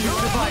ensure you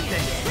survive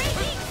this.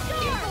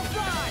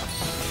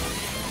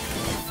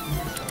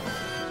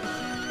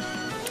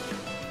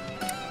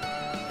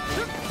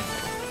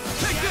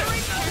 Take this!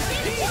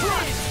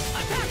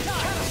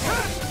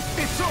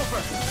 It's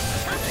over!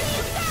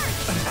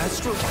 An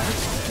astral arc?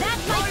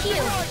 That's my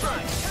cue.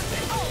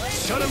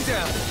 Shut him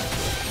down!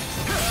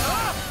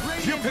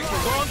 You picked the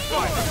wrong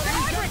fight!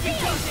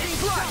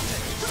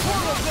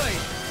 Portal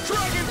Blade!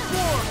 Dragon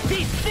Form!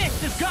 These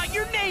fists have got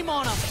your name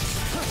on them.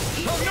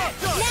 I'm not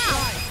done!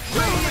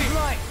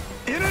 Totally!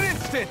 In an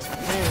instant!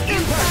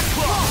 Impact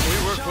Claw! We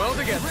work well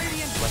together!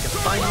 Like a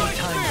finely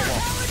timed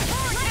walk.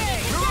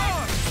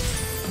 Mirage!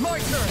 My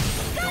turn!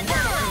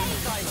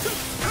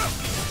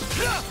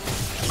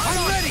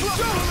 I'm ready!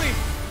 Totally!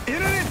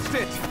 In an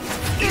instant!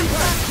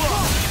 Impact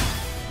Claw!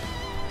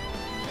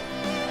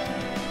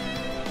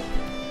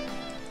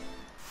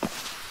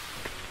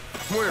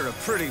 We're a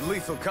pretty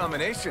lethal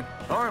combination,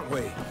 aren't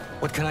we?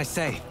 What can I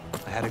say?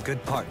 I had a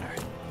good partner.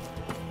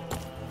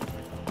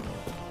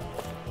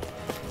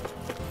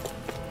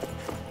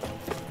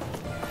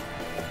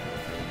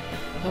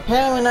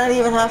 Apparently not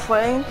even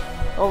halfway.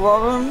 Or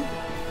oh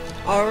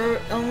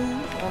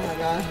my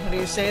god, how do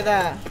you say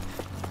that?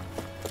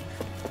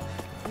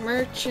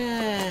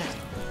 Merchant.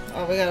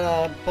 Oh, we got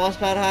a boss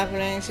battle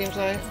happening, seems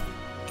like.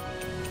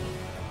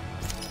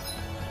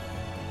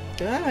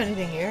 Do I have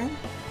anything here?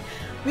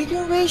 We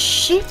can raise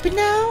sheep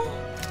now?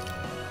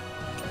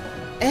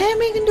 And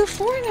we can do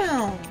 4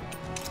 now.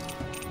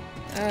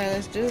 Alright,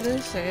 let's do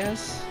this, I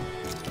guess.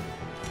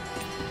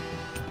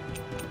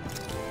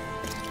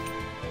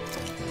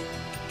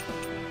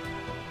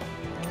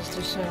 Let's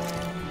do some.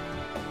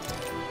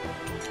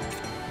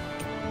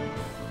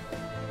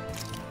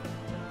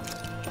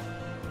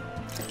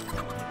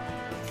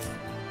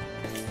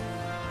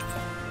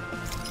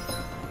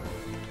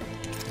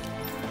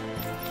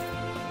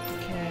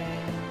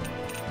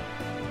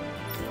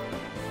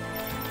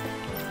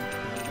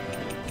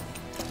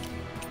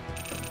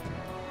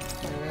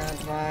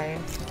 Bye.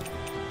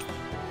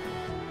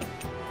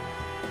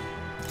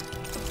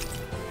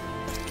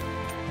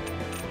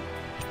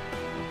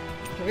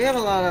 We have a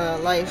lot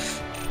of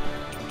life.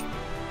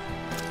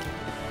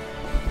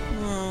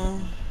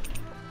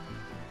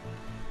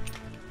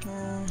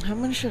 How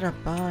many should I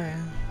buy?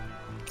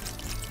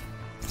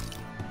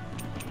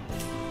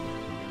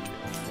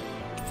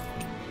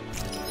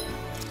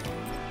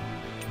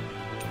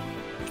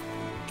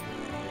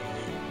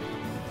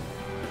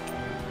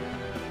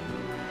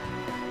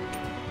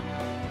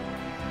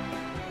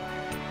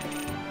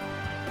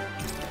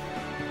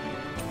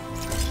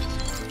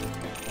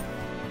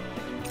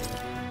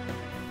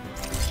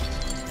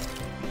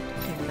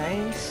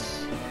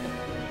 Nice.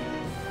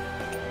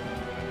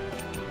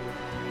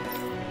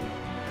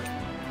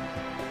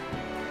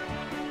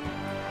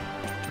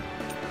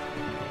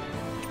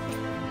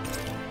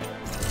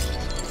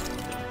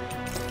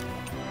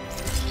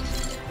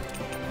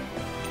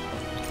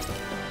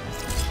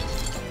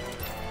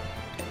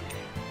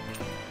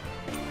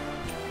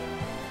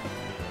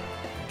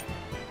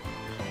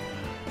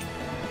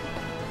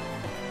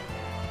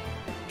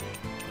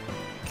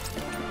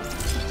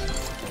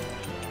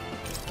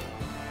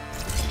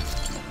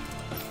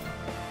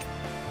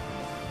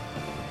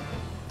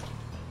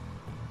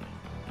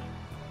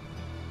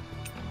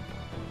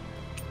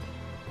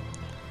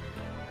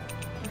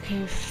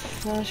 Okay,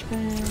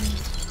 flashbang.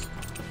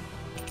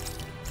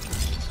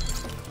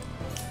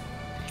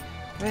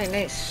 Right,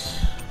 nice.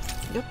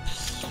 Yep.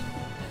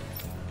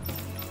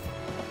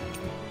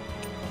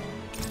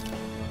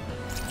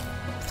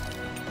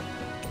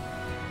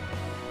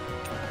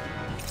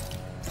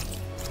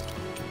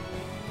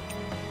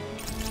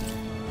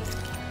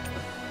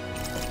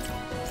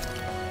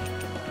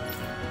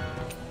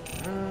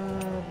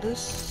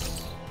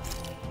 This.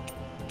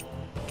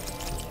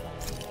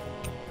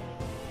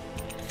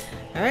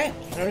 Alright,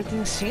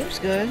 everything seems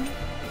good.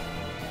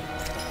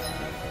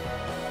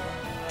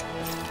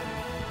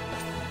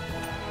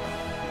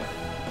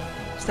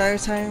 Start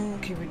time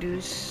can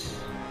reduce.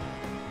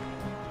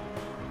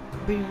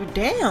 But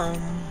damn.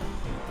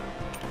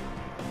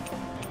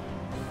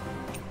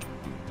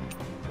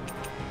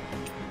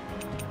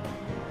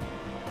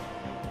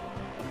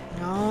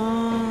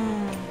 No.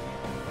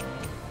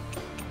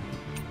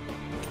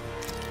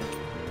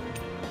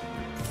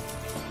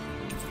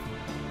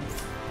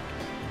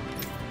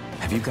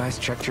 Have you guys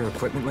checked your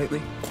equipment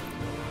lately?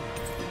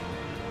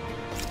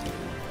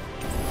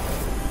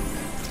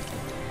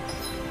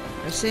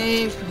 We're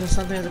safe because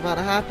something's about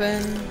to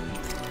happen.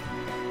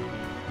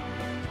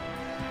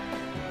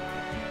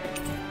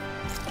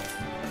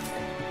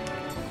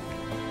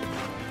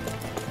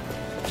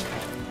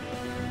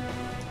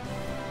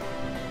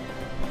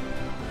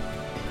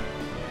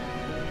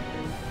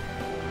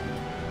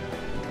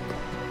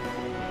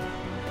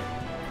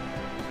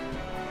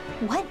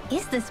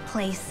 is this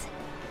place?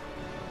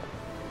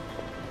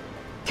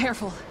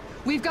 Careful.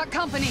 We've got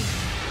company.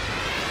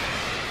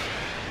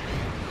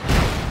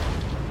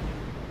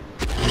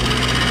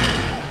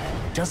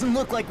 Doesn't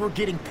look like we're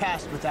getting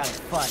past without a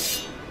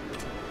fight.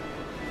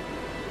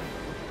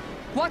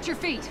 Watch your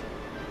feet.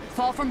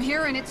 Fall from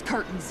here and it's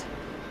curtains.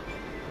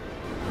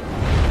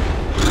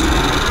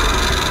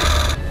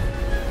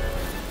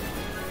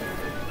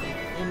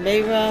 And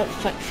Mayra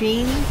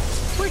Fiend.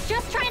 We're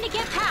just trying to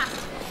get past.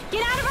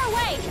 Get out of our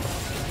way!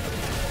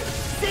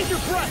 Save your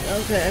breath!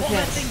 Okay, While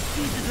that okay. thing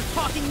seizes a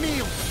talking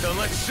meal! Then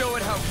let's show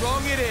it how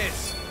wrong it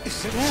is.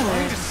 Is it Yeah.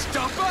 trying to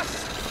stop us?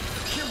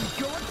 Here we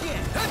go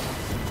again!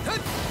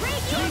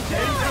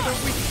 Get another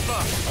weak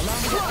spot. Allow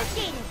me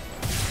to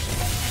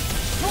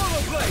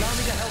Swallow blade. Allow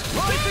me to help.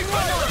 Rising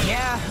Rider.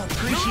 Yeah,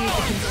 appreciate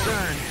the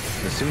concern.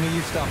 The sooner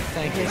you stop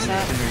thanking, the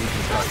Okay, sooner you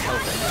can start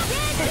helping.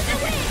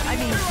 I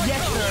mean,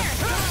 yes, sir.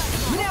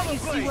 Now you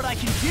see what I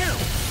can do!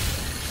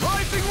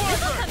 Rising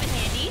Wyvern. Come in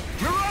handy.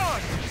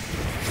 Mirage.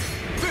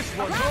 This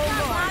one's all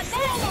mine.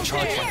 A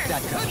charge like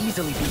that could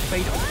easily be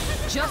fatal.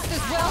 Just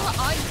as well,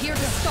 I'm here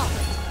to stop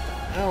it.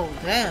 Oh,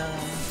 damn.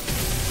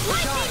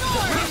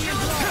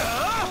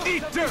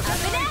 Eat dirt.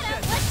 Banana,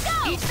 let's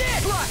go! Eat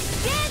this.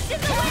 Dance in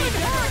the wind!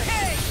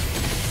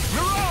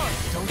 Mirage.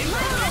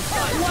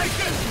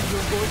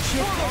 Your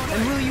lordship? And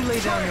will you lay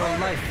down your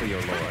life for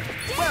your lord?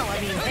 Well, I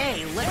mean,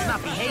 hey, let's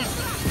not be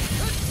hasty.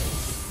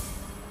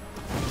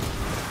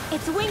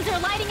 Its wings are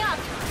lighting up!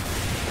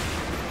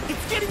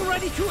 It's getting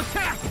ready to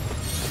attack!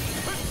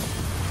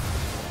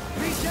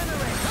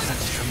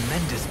 Such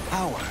tremendous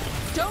power.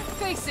 Don't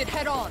face it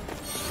head on.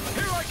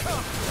 Here I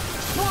come.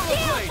 Swallow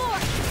blade.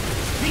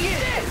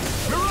 Begin!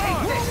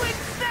 Mirage. Whirlwind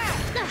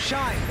snap!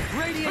 Shine,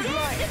 radiant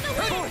light,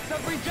 force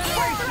of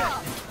regeneration.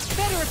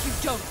 Better if you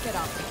don't get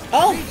up.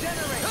 Oh!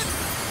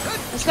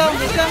 Let's go,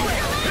 let's go.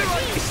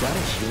 Is that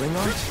a healing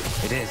art?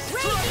 It is.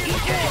 You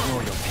can't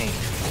ignore your pain.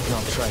 And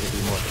I'll try to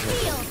be more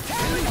careful.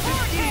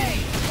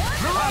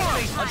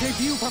 A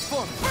debut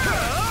performance!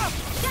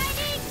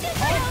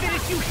 I'll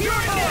finish you here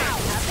and now!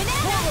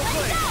 Swallow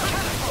blade.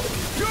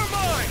 You're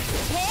mine.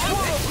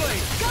 Swallow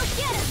blade. Go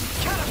get him!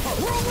 Catapult.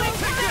 Whirlwind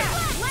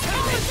snap!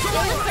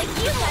 Looks like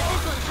you got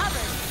this one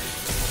covered!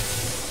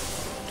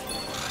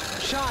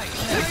 Shine,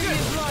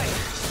 radiant light,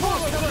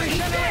 Swallow blade.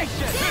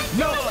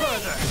 No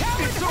further.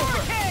 It's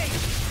over.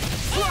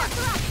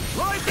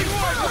 Rising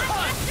Wyvern.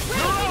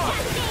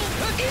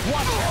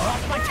 Watch it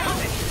off my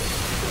tummy!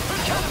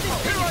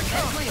 Here I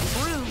come.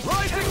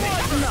 Rising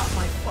Wyvern. Not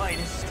my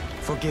finest.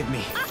 Forgive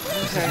me.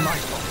 This is my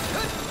fault.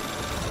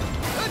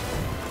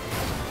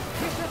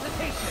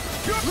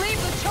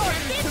 Leave the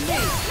charges to me.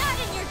 Not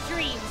in your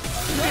dreams!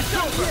 It's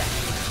over.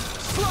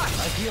 Slash.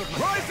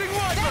 Rising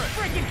Wyvern.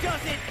 Freaking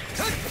does it!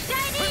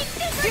 Shining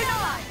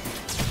supernova!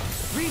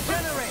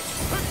 Regenerate.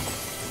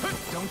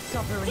 Don't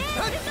suffer in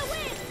Dance in the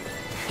wind!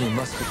 You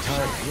must be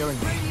tired of healing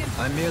me.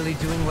 I'm merely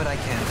doing what I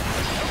can.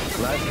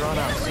 Glad you're on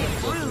our side.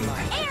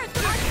 Air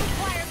thrust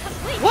require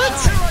complete What?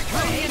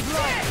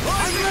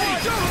 I'm ready.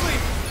 Totally.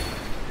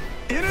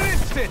 In an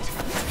instant.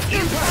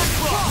 Impact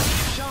block.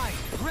 Shine,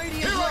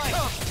 radiant Here I light,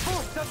 come.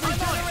 force of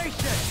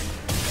regeneration.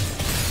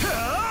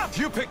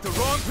 You picked the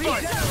wrong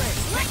fight. I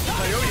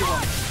owe you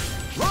one.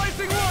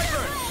 Rising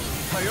Wyvern.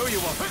 I owe you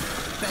one.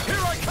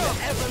 Here I come.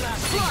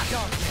 Everlasting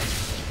darkness.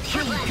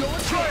 Here we go.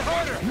 Try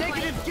harder.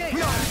 Negative gate.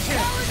 We are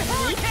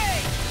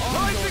Hurricane.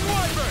 Rising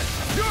Wyvern.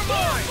 You're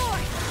mine.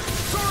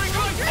 Soaring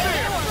light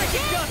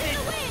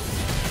spear.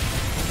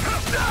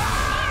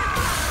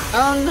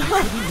 Oh no!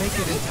 Couldn't make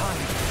it in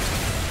time.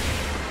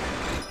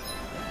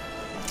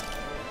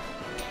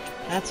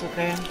 That's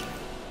okay.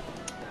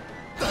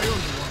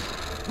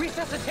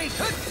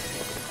 Resuscitation.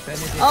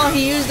 Oh,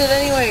 he used it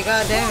anyway.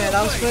 God damn it,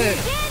 that was quick.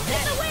 Dance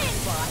in the wind!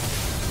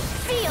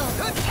 Feel!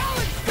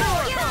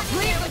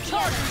 Leave the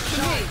charges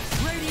to me.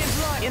 Radiant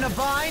light. In a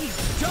vine?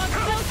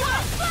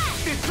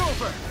 It's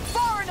over.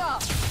 Far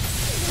enough.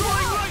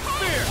 Soaring light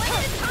spear.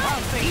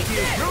 I'll thank you.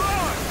 You're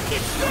on.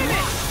 It's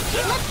finished!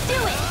 Let's do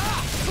it!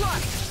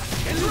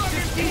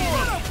 Elusive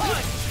DNA.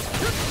 Punch!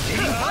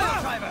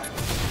 Driver.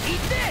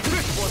 Eat this!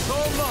 This one's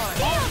all mine.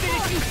 I'll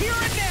finish you here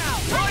and now!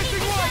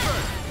 Rising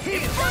Wyvern.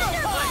 Heal!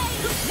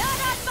 Not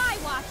on my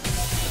watch!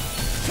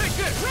 Take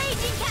this.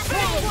 Raging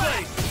Swallow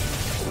cascade! blade.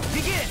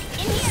 Begin!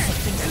 In here!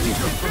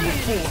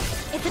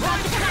 It's about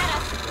to come at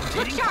us!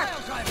 Look sharp!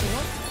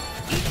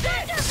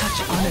 Such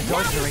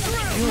unadulterated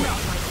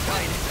purity.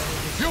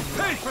 You'll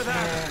pay for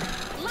that.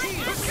 Light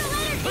crystal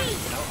energy!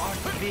 No art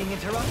of being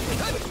interrupted.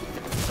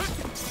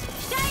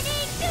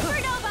 Shining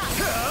supernova!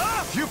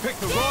 You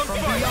picked the wrong From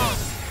fight. beyond,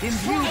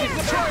 imbue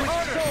the Try sacred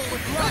harder. soul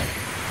with life.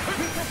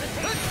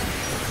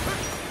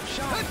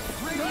 Shine,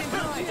 radiant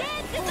light.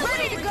 Dance in the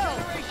Ready to go.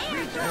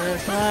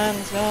 Let's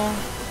go.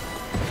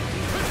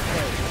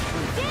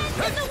 Dance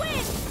in the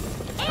wind!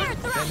 Air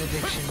thrust!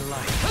 Benediction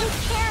light. Who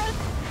cares?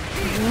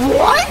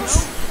 What?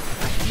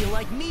 I feel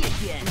like me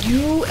again.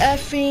 You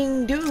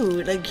effing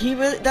dude. Like, he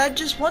really. That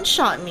just one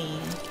shot me.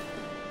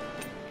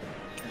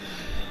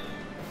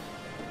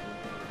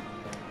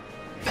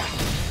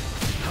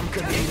 I'm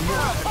gonna need more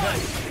of that.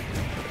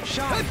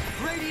 Shine,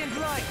 radiant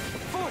light,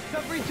 force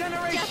of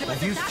regeneration.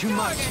 I've used too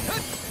much.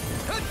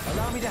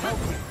 Allow me to help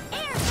you.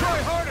 Try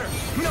harder!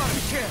 Not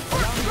a chance!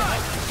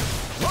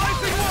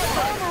 Rising water!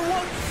 Armor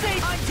won't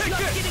save. I'm Take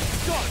just it. getting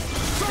started.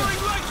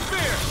 Soaring light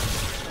spear!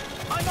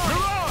 I'm on.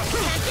 Mirage!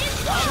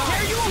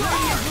 There you are.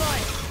 Radiant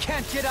light.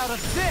 Can't get out of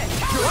this.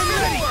 I'm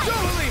ready!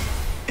 Totally!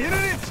 In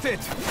an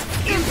instant!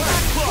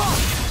 Impact block!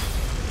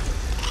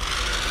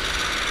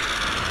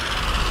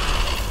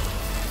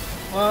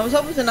 Well, I was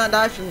hoping to not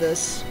die from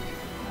this,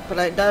 but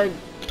I died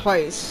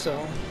twice,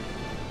 so...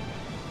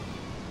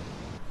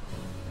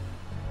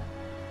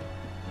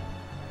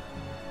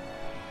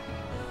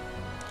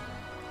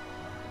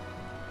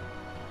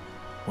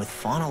 With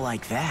fauna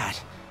like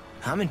that,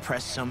 I'm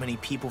impressed so many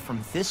people from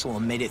Thistle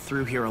made it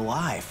through here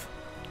alive.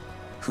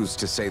 Who's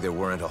to say there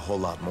weren't a whole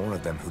lot more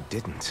of them who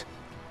didn't?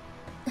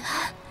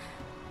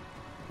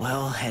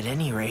 Well, at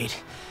any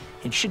rate,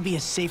 it should be a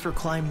safer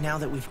climb now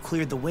that we've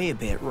cleared the way a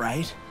bit,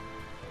 right?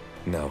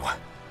 No.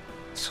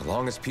 So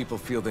long as people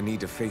feel the need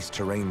to face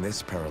terrain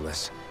this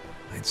perilous,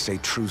 I'd say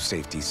true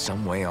safety's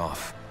some way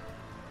off.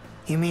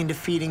 You mean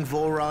defeating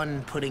Volron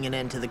and putting an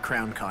end to the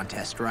crown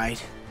contest,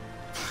 right?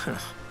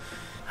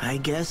 I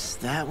guess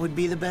that would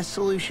be the best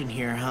solution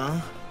here,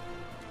 huh?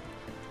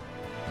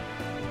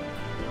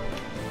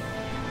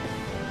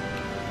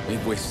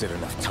 We've wasted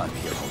enough time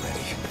here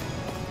already.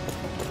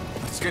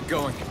 Let's get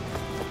going.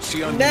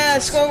 Shion That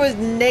needs us. score was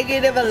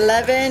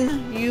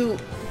 -11. You...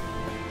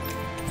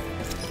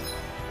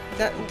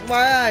 That...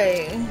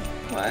 Why?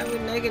 Why are we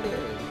negative?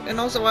 And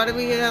also, why do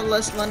we have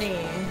less money?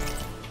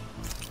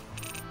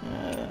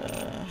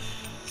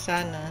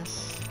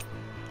 Sadness.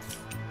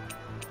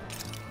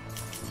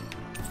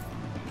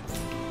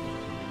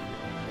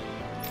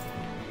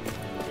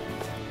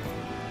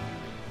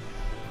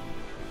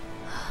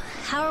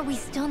 How are we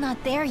still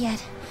not there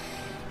yet?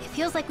 It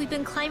feels like we've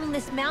been climbing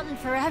this mountain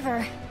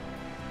forever.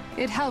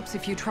 It helps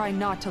if you try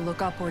not to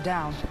look up or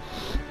down.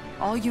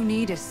 All you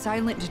need is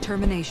silent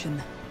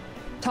determination.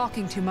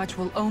 Talking too much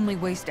will only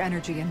waste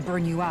energy and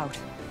burn you out.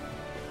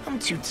 I'm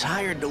too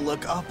tired to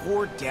look up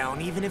or down,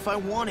 even if I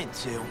wanted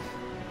to.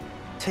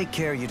 Take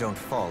care you don't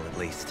fall, at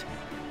least.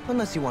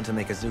 Unless you want to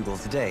make a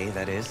Zoogel's day,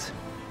 that is.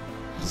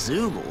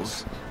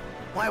 Zoogles?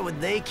 Why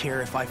would they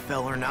care if I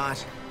fell or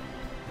not?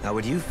 How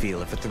would you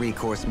feel if a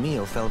 3-course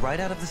meal fell right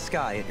out of the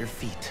sky at your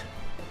feet?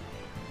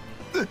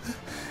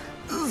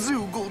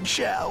 Zoogle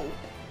chow.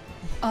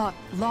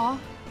 Law?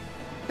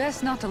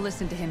 Best not to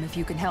listen to him if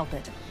you can help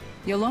it.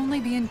 You'll only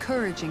be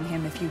encouraging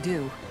him if you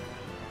do.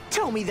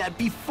 Tell me that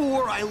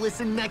before I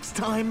listen next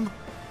time.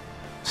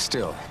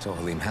 Still,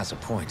 Tohalim has a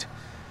point.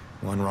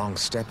 One wrong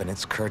step and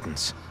it's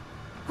curtains.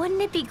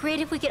 Wouldn't it be great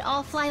if we could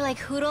all fly like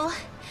Hootle?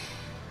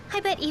 I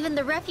bet even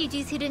the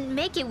refugees who didn't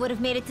make it would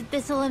have made it to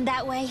Thistleland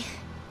that way.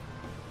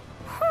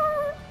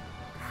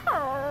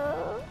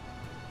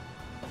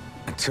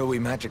 Until we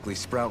magically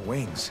sprout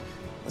wings.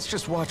 Let's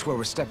just watch where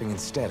we're stepping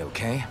instead,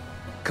 okay?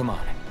 Come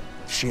on.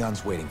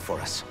 Shion's waiting for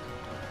us.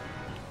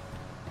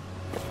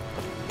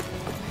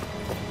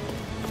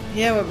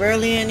 Yeah, we're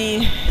barely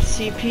any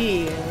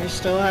CP, and we're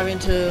still having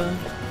to...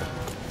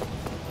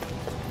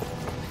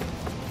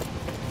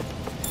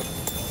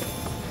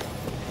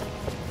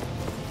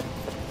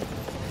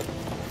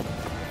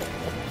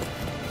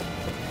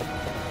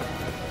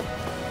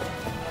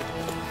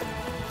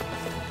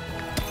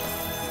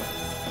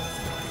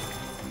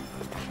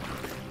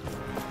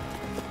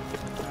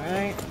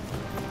 Alright.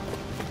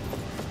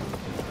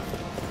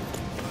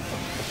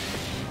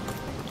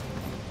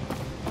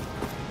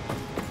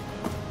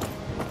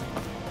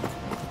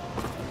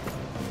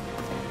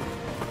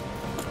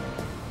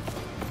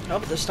 Oh,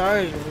 the star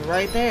is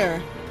right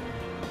there.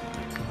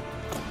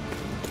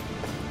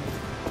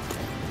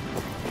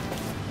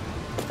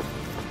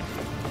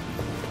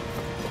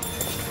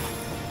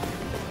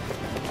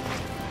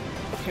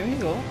 Here we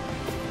go.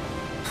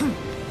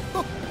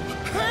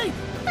 Hey!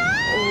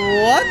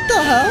 What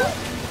the hell?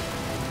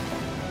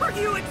 Are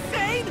you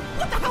insane?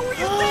 What the hell were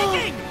you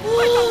thinking? I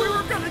thought we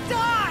were gonna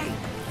die!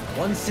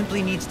 One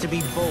simply needs to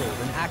be bold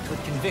and act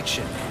with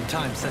conviction in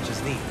times such as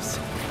these.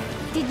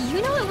 Did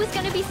you know it was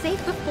gonna be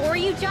safe before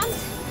you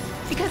jumped?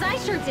 Because I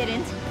sure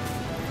didn't.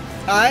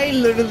 I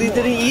literally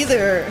didn't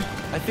either.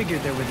 I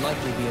figured there would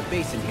likely be a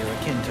basin here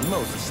akin to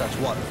most such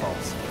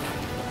waterfalls.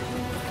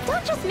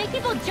 Don't just make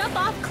people jump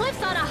off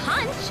cliffs on a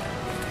hunch.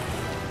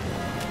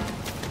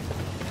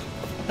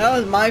 That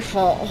was my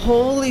fault.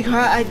 Holy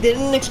crap, I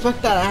didn't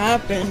expect that to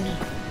happen.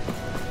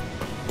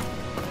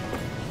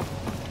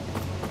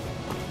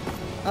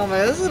 Oh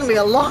man, this is gonna be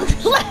a long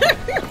ladder.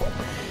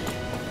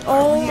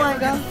 Oh my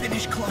god.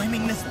 Finish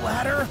climbing this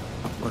ladder?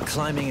 We're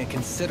climbing a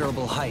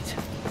considerable height.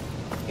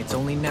 It's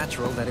only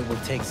natural that it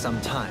will take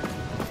some time.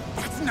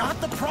 That's not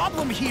the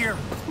problem here.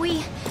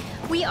 We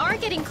are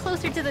getting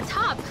closer to the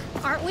top,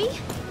 aren't we?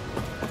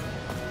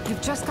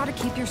 You've just got to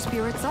keep your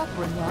spirits up,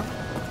 Rinla.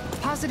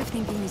 Positive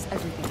thinking is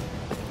everything.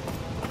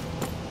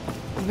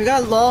 We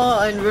got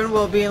Law and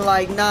Rinwell being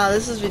like, nah,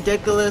 this is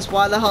ridiculous.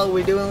 Why the hell are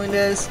we doing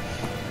this?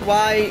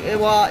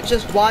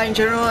 just why in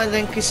general, and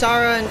then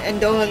Kisara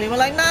and Doha Lima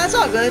like, nah, it's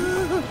all good.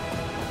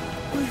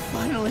 We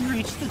finally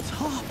reached the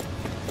top.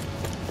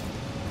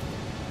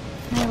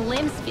 My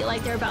limbs feel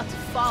like they're about to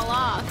fall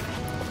off.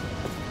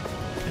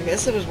 I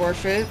guess it was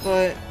worth it,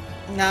 but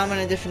now I'm in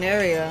a different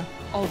area.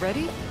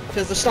 Already?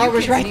 Because the star You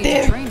was kids right need to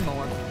there. train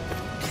more.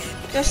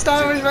 The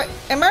star was right.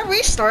 Am I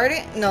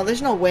restarting? No,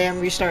 there's no way I'm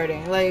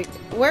restarting. Like,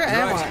 where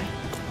am I?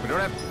 We don't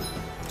have...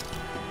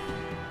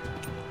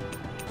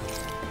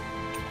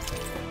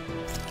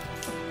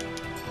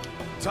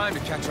 Time to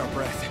catch our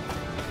breath.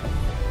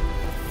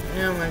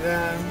 Oh my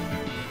god.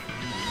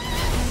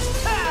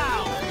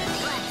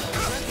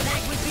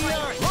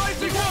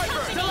 Rising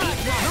Wyvern!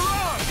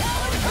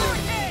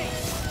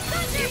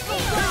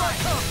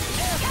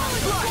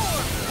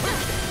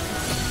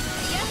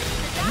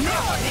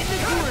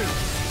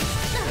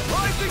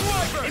 Rising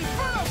Wyvern!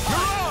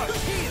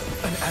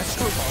 An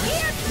astral arm?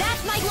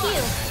 That's my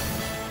cue.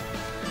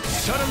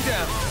 Shut him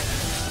down!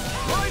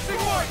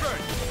 Rising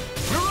Wyvern!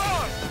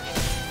 Mirage!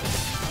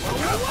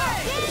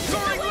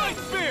 Soaring Light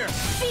Spear!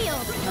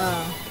 Field.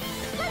 Oh.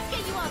 Let's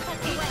get you off the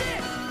way.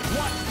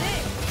 What's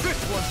this? This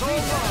one's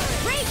all mine!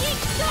 Raging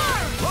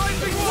Storm.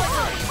 Rising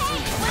Wyvern!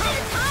 Hey, one at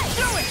a time.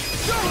 Do it!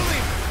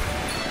 Totally!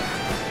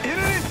 In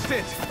an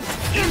instant!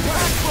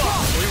 Impact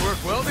Block! We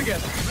work well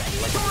together.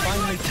 Like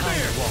finally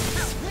time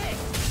walks.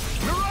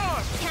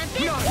 Mirage! Can't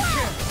be Not a wrong.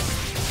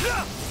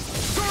 chance!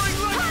 Soaring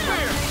Light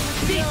Spear!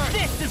 These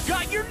fists have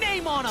got your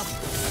name on them!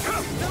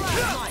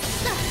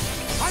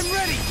 I'm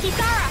ready!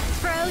 Kisara,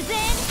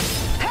 frozen.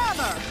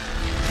 Hammer!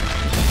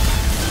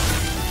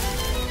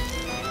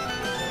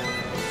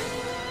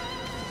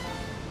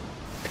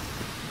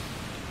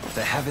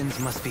 The heavens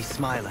must be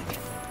smiling.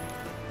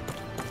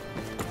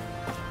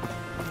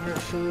 Your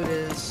food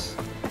is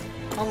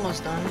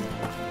almost done.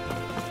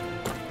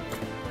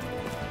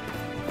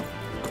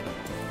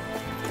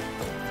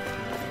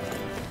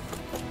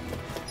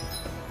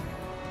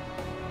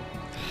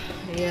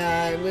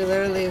 Yeah, we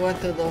literally went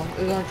through the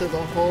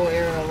whole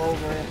area all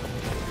over it.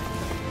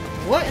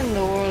 What in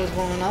the world is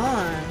going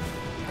on?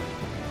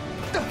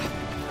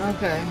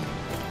 Okay.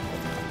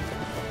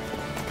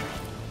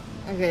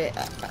 Okay.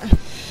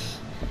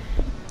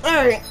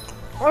 Alright.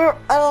 I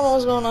don't know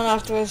what's going on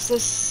afterwards.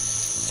 Let's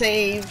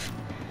save.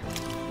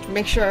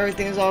 Make sure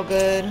everything is all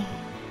good.